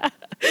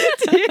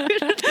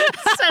 Dude,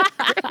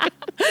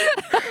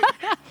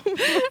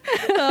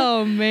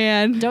 oh,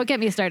 man. Don't get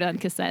me started on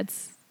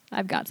cassettes.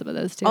 I've got some of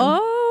those, too.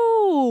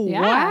 Oh, yeah.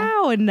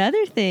 Wow.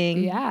 Another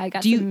thing. Yeah, I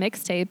got some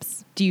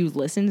mixtapes. Do you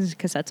listen to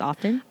cassettes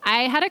often?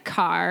 I had a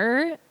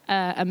car,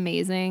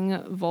 amazing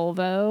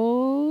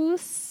Volvo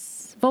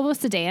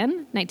sedan,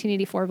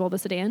 1984 Volvo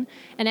sedan,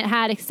 and it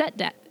had a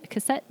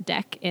cassette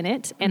deck in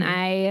it, and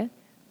I,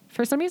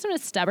 for some reason,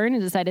 was stubborn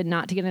and decided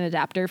not to get an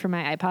adapter for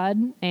my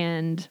iPod,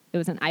 and it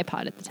was an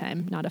iPod at the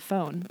time, not a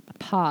phone, a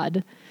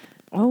pod.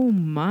 Oh,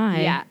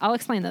 my. Yeah, I'll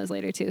explain those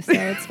later, too, so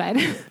it's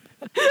fine.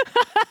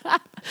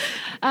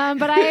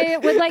 But I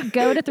would, like,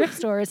 go to thrift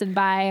stores and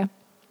buy,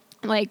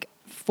 like,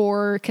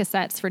 4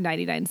 cassettes for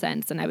 99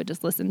 cents, and I would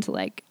just listen to,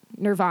 like,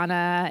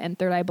 Nirvana and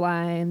Third Eye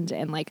Blind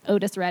and like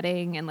Otis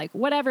Redding and like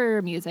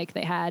whatever music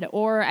they had.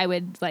 Or I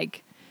would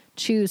like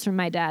choose from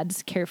my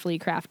dad's carefully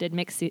crafted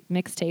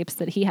mixtapes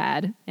that he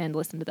had and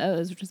listen to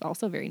those, which is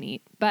also very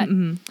neat. But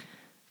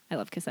I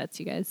love cassettes,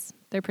 you guys.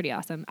 They're pretty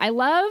awesome. I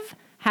love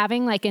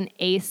having like an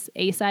A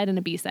side and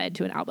a B side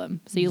to an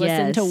album. So you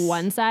listen to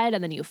one side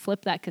and then you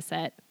flip that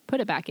cassette, put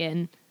it back in,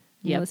 and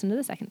you listen to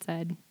the second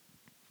side.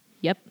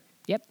 Yep.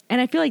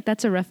 And I feel like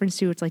that's a reference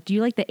to, it's like, do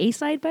you like the A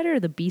side better or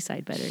the B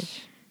side better?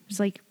 It's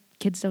like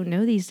kids don't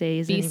know these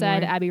days B side,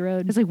 anymore. Abbey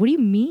Road. It's like, what do you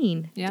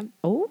mean? Yep.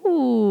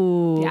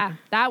 Oh. Yeah,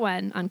 that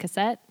one on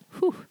cassette.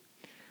 Whew.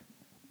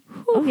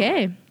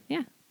 Okay.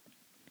 Yeah.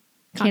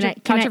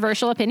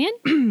 Controversial opinion?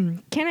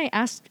 Can I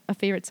ask a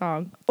favorite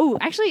song? Oh,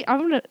 actually,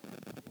 I'm going to...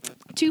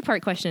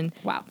 2-part question.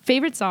 Wow.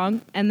 Favorite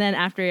song, and then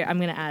after I'm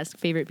going to ask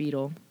favorite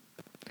Beatle.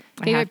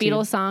 Favorite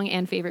Beatles song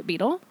and favorite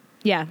Beatle?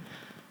 Yeah.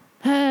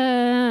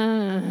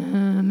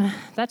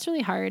 That's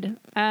really hard.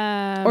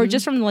 Or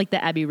just from like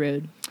the Abbey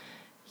Road.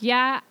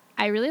 Yeah,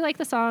 I really like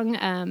the song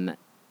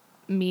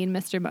Me and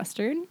Mr.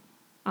 Mustard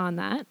on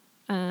that.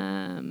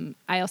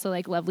 I also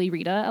like Lovely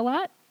Rita a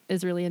lot.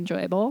 Is really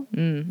enjoyable.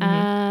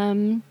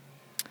 Mm-hmm.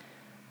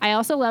 I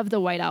also love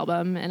the White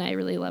Album, and I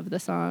really love the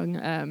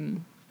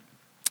song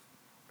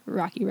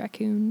Rocky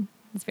Raccoon.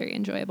 It's very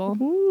enjoyable.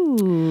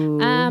 Ooh.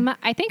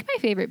 I think my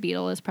favorite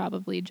Beatle is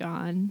probably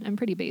John. I'm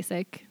pretty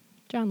basic.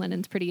 John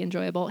Lennon's pretty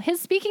enjoyable. His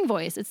speaking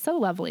voice, it's so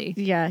lovely.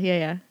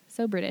 Yeah.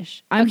 So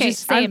British.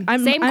 Same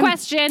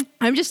question.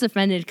 I'm just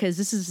offended because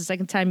this is the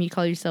second time you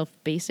call yourself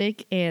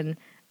basic, and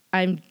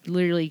I'm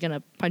literally going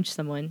to punch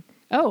someone.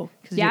 Oh,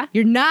 yeah?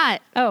 You're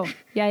not. Oh,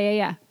 yeah.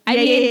 Yeah. In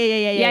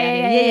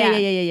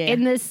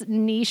this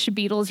niche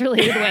Beatles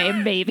related way,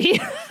 maybe.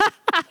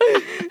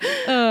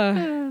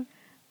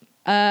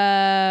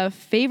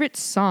 Favorite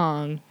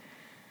song.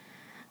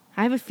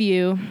 I have a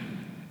few.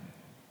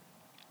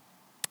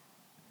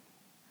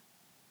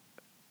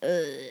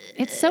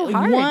 It's so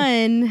hard.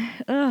 One.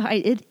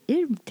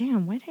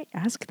 Damn, why did I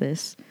ask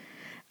this?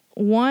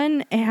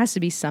 One, it has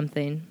to be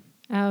Something.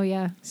 Oh,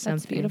 yeah. Something.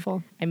 That's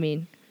beautiful. I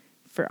mean,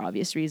 for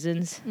obvious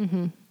reasons.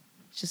 Mm-hmm.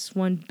 It's just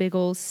one big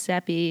old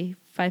sappy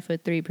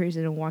 5'3"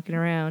 person walking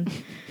around.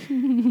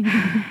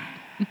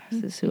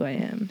 This is who I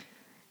am.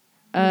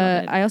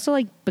 I also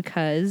like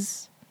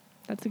Because.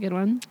 That's a good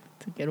one.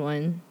 It's a good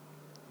one.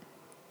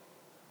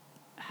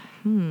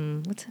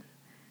 What's it?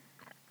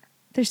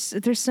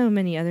 There's so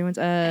many other ones.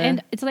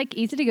 And it's like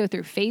easy to go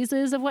through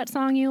phases of what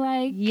song you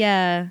like.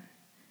 Yeah.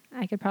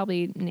 I could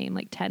probably name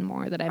like 10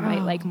 more that I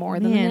might like more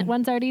than the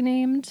ones already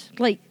named.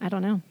 Like, I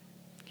don't know.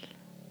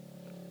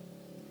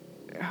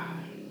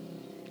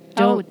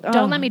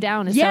 Don't Let Me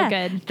Down is so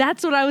good.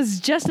 That's what I was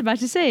just about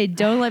to say.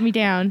 Don't Let Me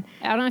Down.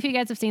 I don't know if you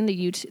guys have seen the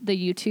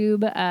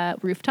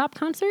YouTube rooftop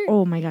concert.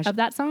 Oh my gosh. Of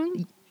that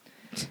song.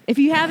 If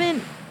you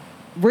haven't,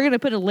 we're going to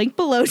put a link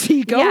below so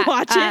you go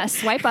watch it.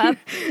 Swipe up.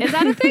 Is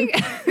that a thing?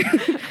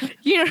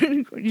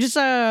 Just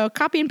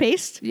copy and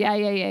paste. Yeah.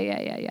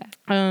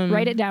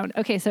 Write it down.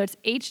 Okay, so it's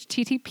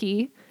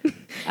http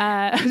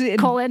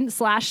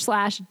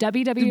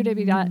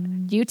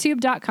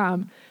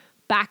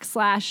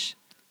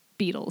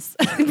 /www.youtube.com/Beatles.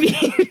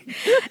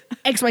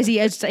 XYZ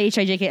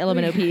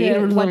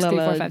HIJKLMNOP 1, 2, 3,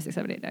 4, 5, 6,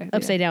 7, 8, 9.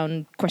 upside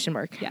down question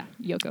mark. Yeah,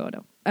 Yoko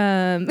Ono.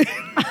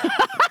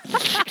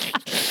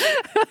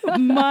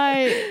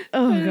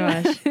 Oh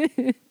gosh.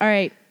 All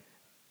right.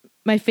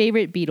 My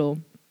favorite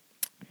Beatle.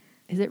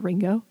 Is it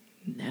Ringo?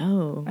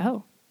 No.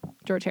 Oh,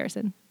 George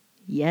Harrison.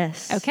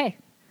 Yes. Okay.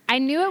 I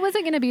knew it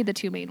wasn't going to be the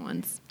two main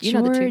ones. You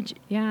know the two.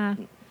 Yeah.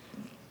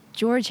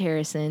 George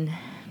Harrison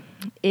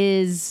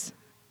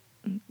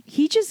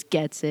he just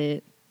gets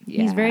it.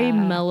 Yeah. He's very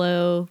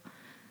mellow.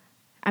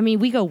 I mean,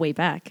 we go way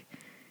back.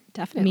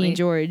 Definitely. Me and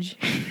George.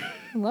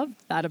 I love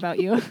that about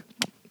you.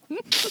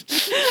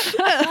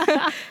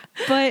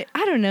 But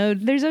I don't know.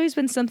 There's always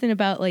been something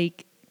about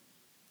like,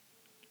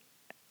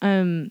 I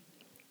don't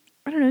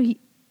know.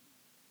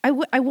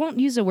 I won't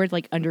use the word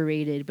like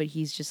underrated, but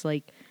he's just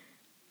like,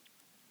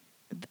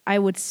 I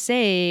would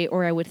say,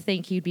 or I would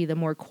think he'd be the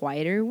more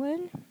quieter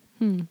one.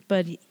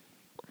 But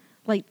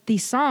like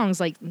these songs,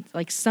 like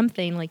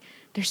Something, like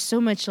there's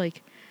so much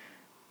like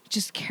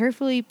just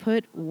carefully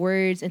put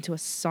words into a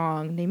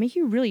song. They make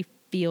you really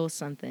feel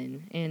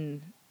something.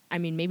 And I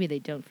mean, maybe they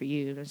don't for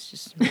you. That's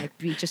just might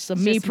be just a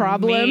me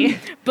problem. Me.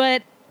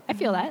 But I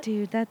feel that.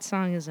 Dude, that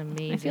song is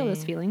amazing. I feel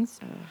those feelings.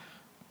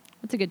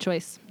 That's a good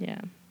choice.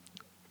 Yeah.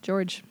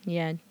 George.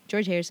 Yeah.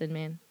 George Harrison,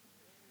 man.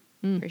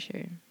 For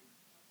sure.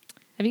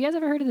 Have you guys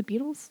ever heard of the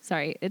Beatles?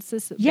 Sorry, it's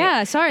this.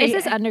 Yeah, sorry. It's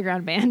this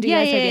underground band. You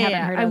guys maybe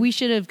haven't heard of. We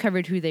should have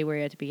covered who they were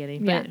at the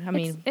beginning. But I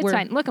mean, it's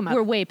fine. Look them up.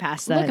 We're way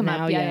past that. Look them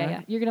now. up.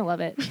 Yeah. You're gonna love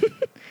it.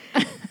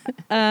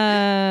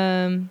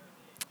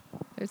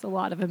 There's a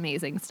lot of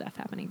amazing stuff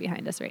happening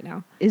behind us right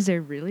now. Is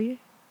there really?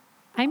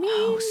 I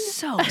mean,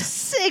 so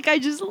sick. I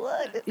just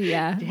love it.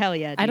 Yeah. Hell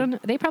yeah. Dude. I don't know.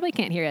 They probably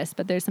can't hear us,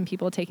 but there's some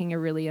people taking a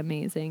really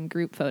amazing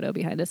group photo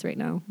behind us right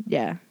now.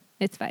 Yeah.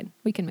 It's fine.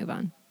 We can move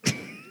on.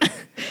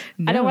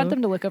 No. I don't want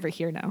them to look over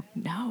here now.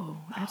 No,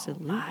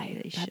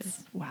 absolutely. They should.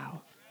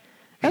 Wow.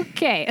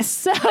 Okay,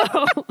 so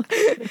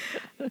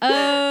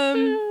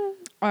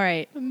All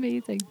right.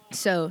 amazing.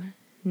 So,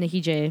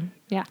 Nikki J,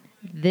 Yeah.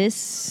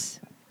 this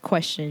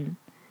question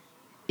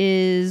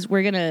is,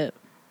 we're going to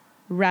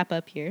wrap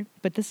up here,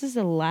 but this is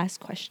the last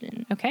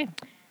question. Okay.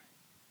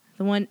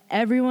 The one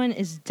everyone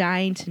is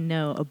dying to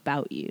know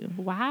about you.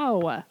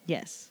 Wow.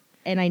 Yes.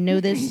 And I know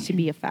this to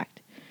be a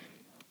fact.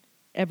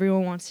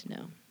 Everyone wants to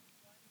know.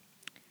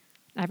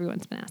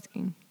 Everyone's been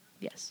asking.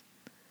 Yes.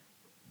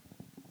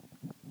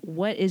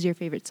 What is your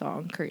favorite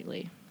song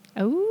currently?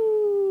 Oh.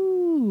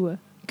 We need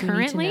to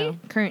Currently? know.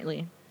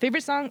 Currently.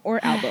 Favorite song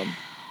or album?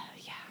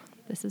 Yeah.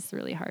 This is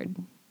really hard.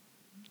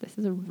 This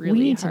is a We really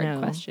need to hard know.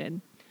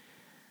 question.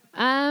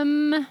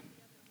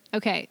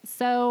 Okay,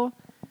 so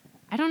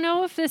I don't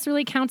know if this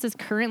really counts as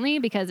currently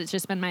because it's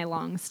just been my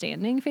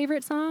long-standing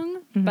favorite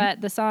song, but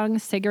the song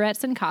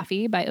Cigarettes and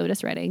Coffee by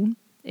Otis Redding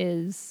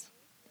is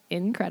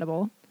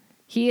incredible.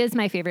 He is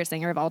my favorite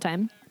singer of all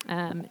time.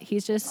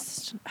 He's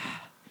just,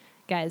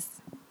 guys,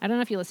 I don't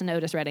know if you listen to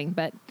Otis Redding,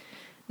 but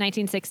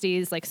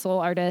 1960s, like, soul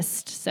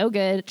artist, so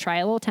good. Try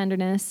a Little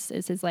Tenderness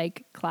is his,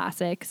 like,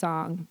 classic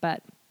song,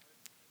 but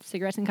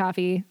Cigarettes and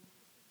Coffee,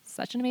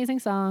 such an amazing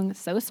song,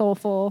 so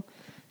soulful,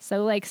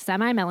 so, like,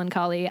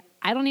 semi-melancholy.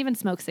 I don't even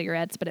smoke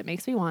cigarettes, but it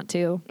makes me want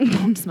to.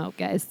 Don't smoke,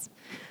 guys.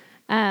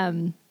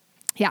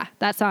 Yeah,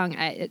 that song,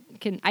 I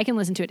can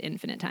listen to it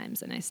infinite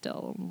times, and I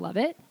still love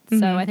it.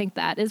 So I think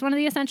that is one of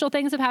the essential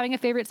things of having a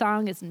favorite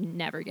song is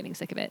never getting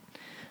sick of it.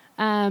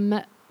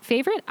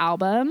 Favorite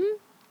album,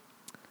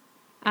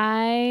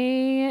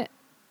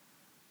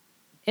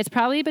 it's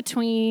probably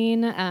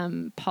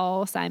between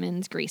Paul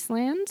Simon's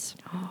Graceland,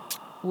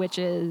 which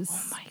is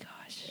Oh my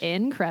gosh.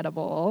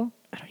 incredible.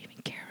 I don't even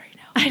care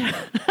right now.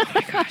 Oh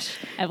my gosh.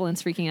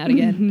 Evelyn's freaking out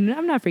again.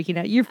 I'm not freaking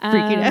out. You're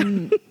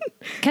freaking out.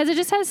 Because it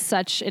just has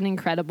such an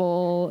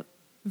incredible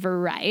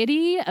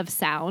variety of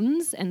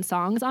sounds and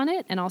songs on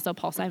it. And also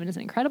Paul Simon is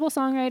an incredible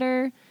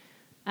songwriter.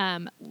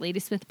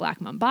 Ladysmith Black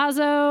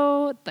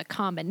Mambazo, the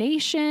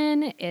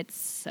combination, it's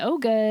so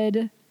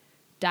good.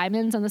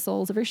 Diamonds on the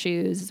Soles of Her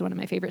Shoes is one of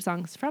my favorite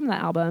songs from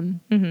that album.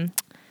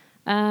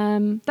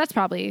 That's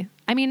probably,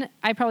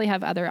 I probably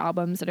have other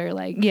albums that are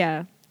like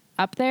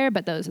up there,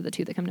 but those are the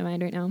two that come to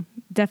mind right now.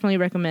 Definitely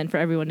recommend for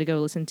everyone to go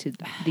listen to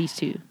these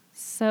two.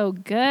 So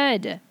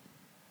good.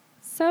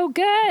 So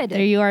good.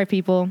 There you are,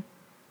 people.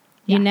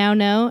 You now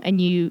know, and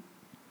you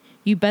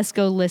best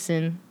go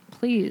listen.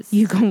 Please.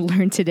 You go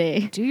learn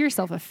today. Do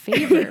yourself a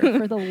favor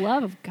for the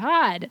love of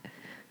God.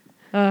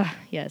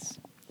 Yes.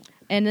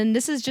 And then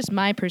this is just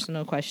my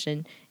personal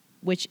question,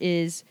 which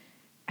is,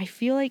 I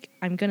feel like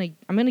I'm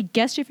gonna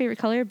guess your favorite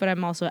color, but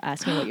I'm also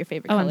asking what your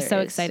favorite color is. I'm so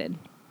excited.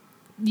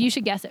 You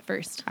should guess it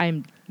first.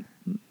 I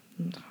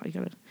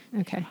gotta.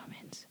 Okay.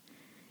 Moment.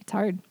 It's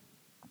hard.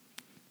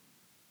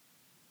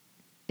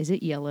 Is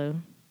it yellow?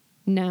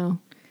 No.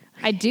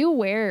 I do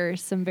wear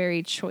some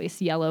very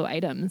choice yellow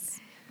items.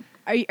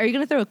 Are you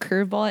gonna throw a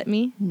curveball at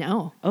me?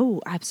 No.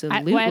 Oh,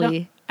 absolutely.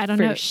 I don't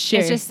For know. Sure.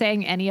 It's just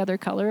saying any other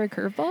color a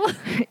curveball.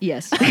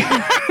 Yes.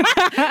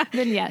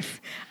 Then yes.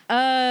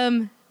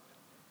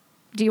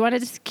 Do you want to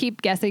just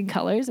keep guessing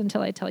colors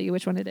until I tell you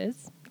which one it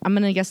is? I'm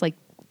gonna guess like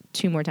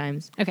 2 more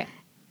times. Okay.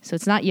 So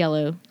it's not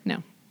yellow.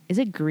 No. Is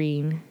it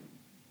green?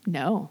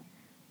 No.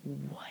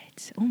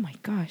 What? Oh my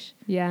gosh.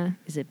 Yeah.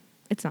 Is it?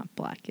 It's not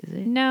black, is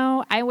it?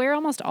 No. I wear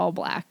almost all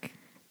black,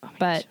 Oh my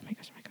but gosh, oh my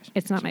gosh, oh my gosh, oh my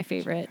it's gosh, not my oh gosh,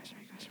 favorite. Oh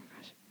my gosh, oh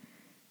my gosh.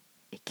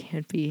 It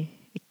can't be.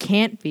 It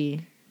can't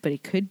be, but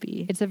it could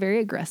be. It's a very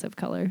aggressive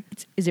color.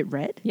 Is it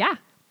red? Yeah.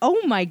 Oh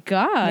my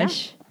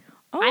gosh.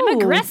 Oh. I'm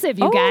aggressive,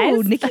 you Oh,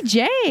 guys. Nikki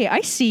J, I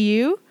see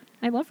you.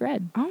 I love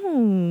red. Oh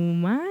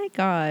my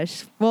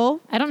gosh. Well,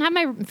 I don't have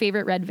my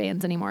favorite red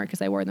Vans anymore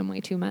because I wore them way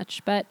too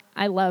much, but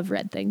I love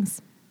red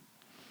things.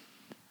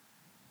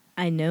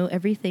 I know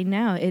everything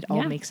now. It all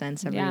Yeah. makes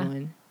sense, Yeah.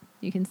 everyone.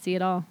 You can see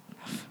it all.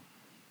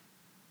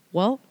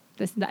 Well,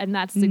 And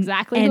that's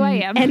exactly who I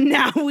am. And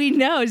now we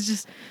know. It's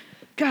just,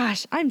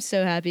 gosh, I'm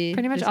so happy.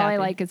 Pretty much this all I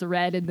happened. like is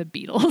red and the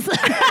Beatles.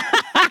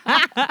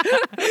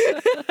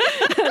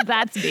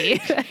 That's me.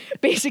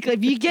 Basically,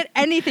 if you get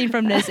anything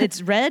from this,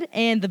 it's red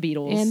and the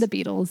Beatles. And the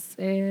Beatles.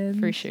 And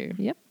For sure.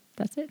 Yep,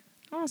 that's it.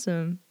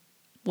 Awesome.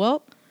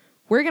 Well,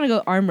 we're going to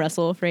go arm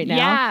wrestle right now.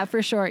 Yeah,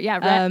 for sure. Yeah,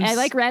 red. I s-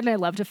 like red and I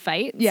love to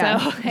fight. Yeah.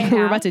 So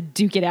We're about to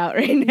duke it out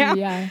right now.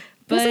 Yeah.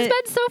 But This has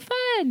been so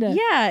fun.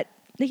 yeah,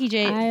 Nikki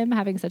J, I'm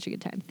having such a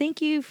good time.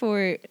 thank you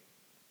for,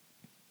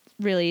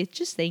 really,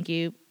 just thank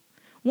you.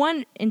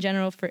 One, in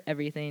general, for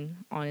everything,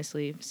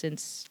 honestly,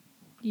 since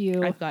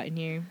I've gotten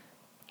here.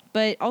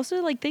 But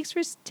also, like, thanks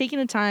for taking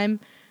the time.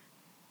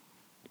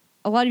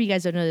 A lot of you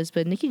guys don't know this,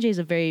 but Nikki J is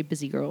a very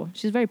busy girl.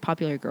 She's a very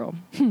popular girl.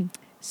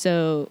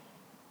 So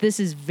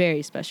this is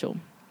very special.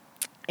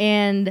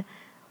 And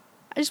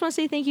I just want to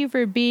say thank you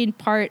for being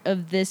part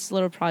of this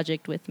little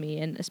project with me,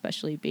 and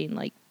especially being,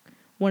 like,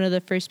 one of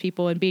the first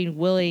people and being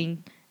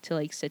willing to,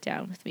 like, sit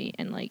down with me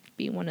and, like,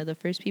 be one of the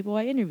first people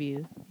I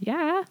interview.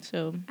 Yeah.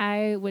 So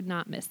I would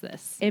not miss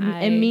this. it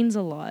means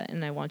a lot,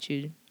 and I want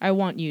you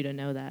to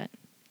know that.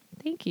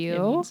 Thank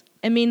you.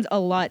 It means a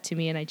lot to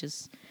me, and I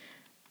just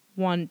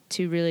want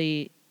to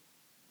really,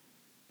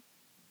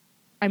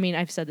 I mean,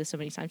 I've said this so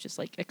many times, just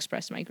like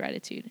express my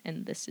gratitude,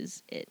 and this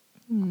is it.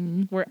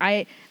 Where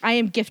I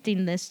am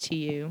gifting this to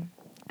you.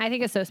 I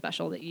think it's so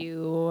special that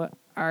you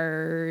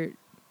are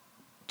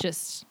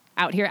just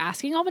out here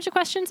asking a whole bunch of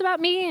questions about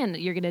me, and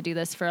you're going to do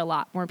this for a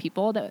lot more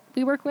people that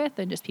we work with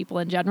and just people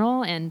in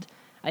general. And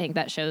I think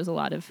that shows a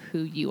lot of who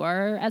you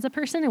are as a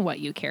person and what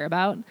you care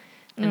about.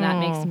 And that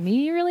makes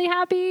me really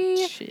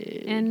happy.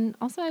 Shit. And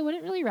also, I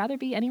wouldn't really rather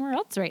be anywhere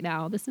else right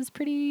now. This is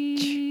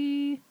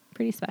pretty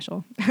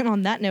special. And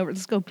on that note,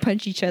 let's go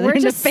punch each other We're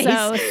in the just face.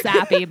 so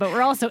sappy, but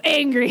we're also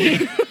angry.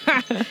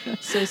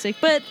 So sick.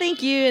 But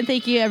thank you, and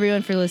thank you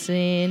everyone for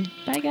listening.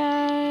 Bye,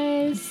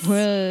 guys.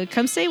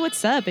 Come say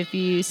what's up if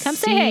you Come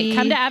say hey.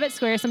 Come to Abbott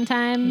Square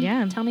sometime.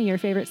 Yeah. Tell me your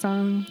favorite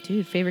song.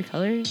 Dude, favorite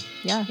color?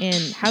 Yeah.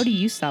 And how do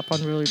you stop on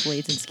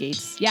rollerblades and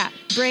skates? Yeah.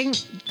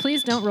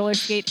 Please don't roller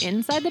skate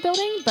inside the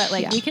building, but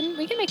like we can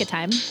make a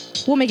time.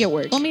 We'll make it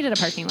work. We'll meet at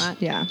a parking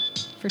lot. Yeah.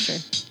 For sure.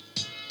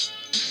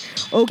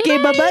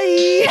 Okay,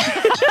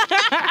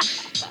 bye-bye.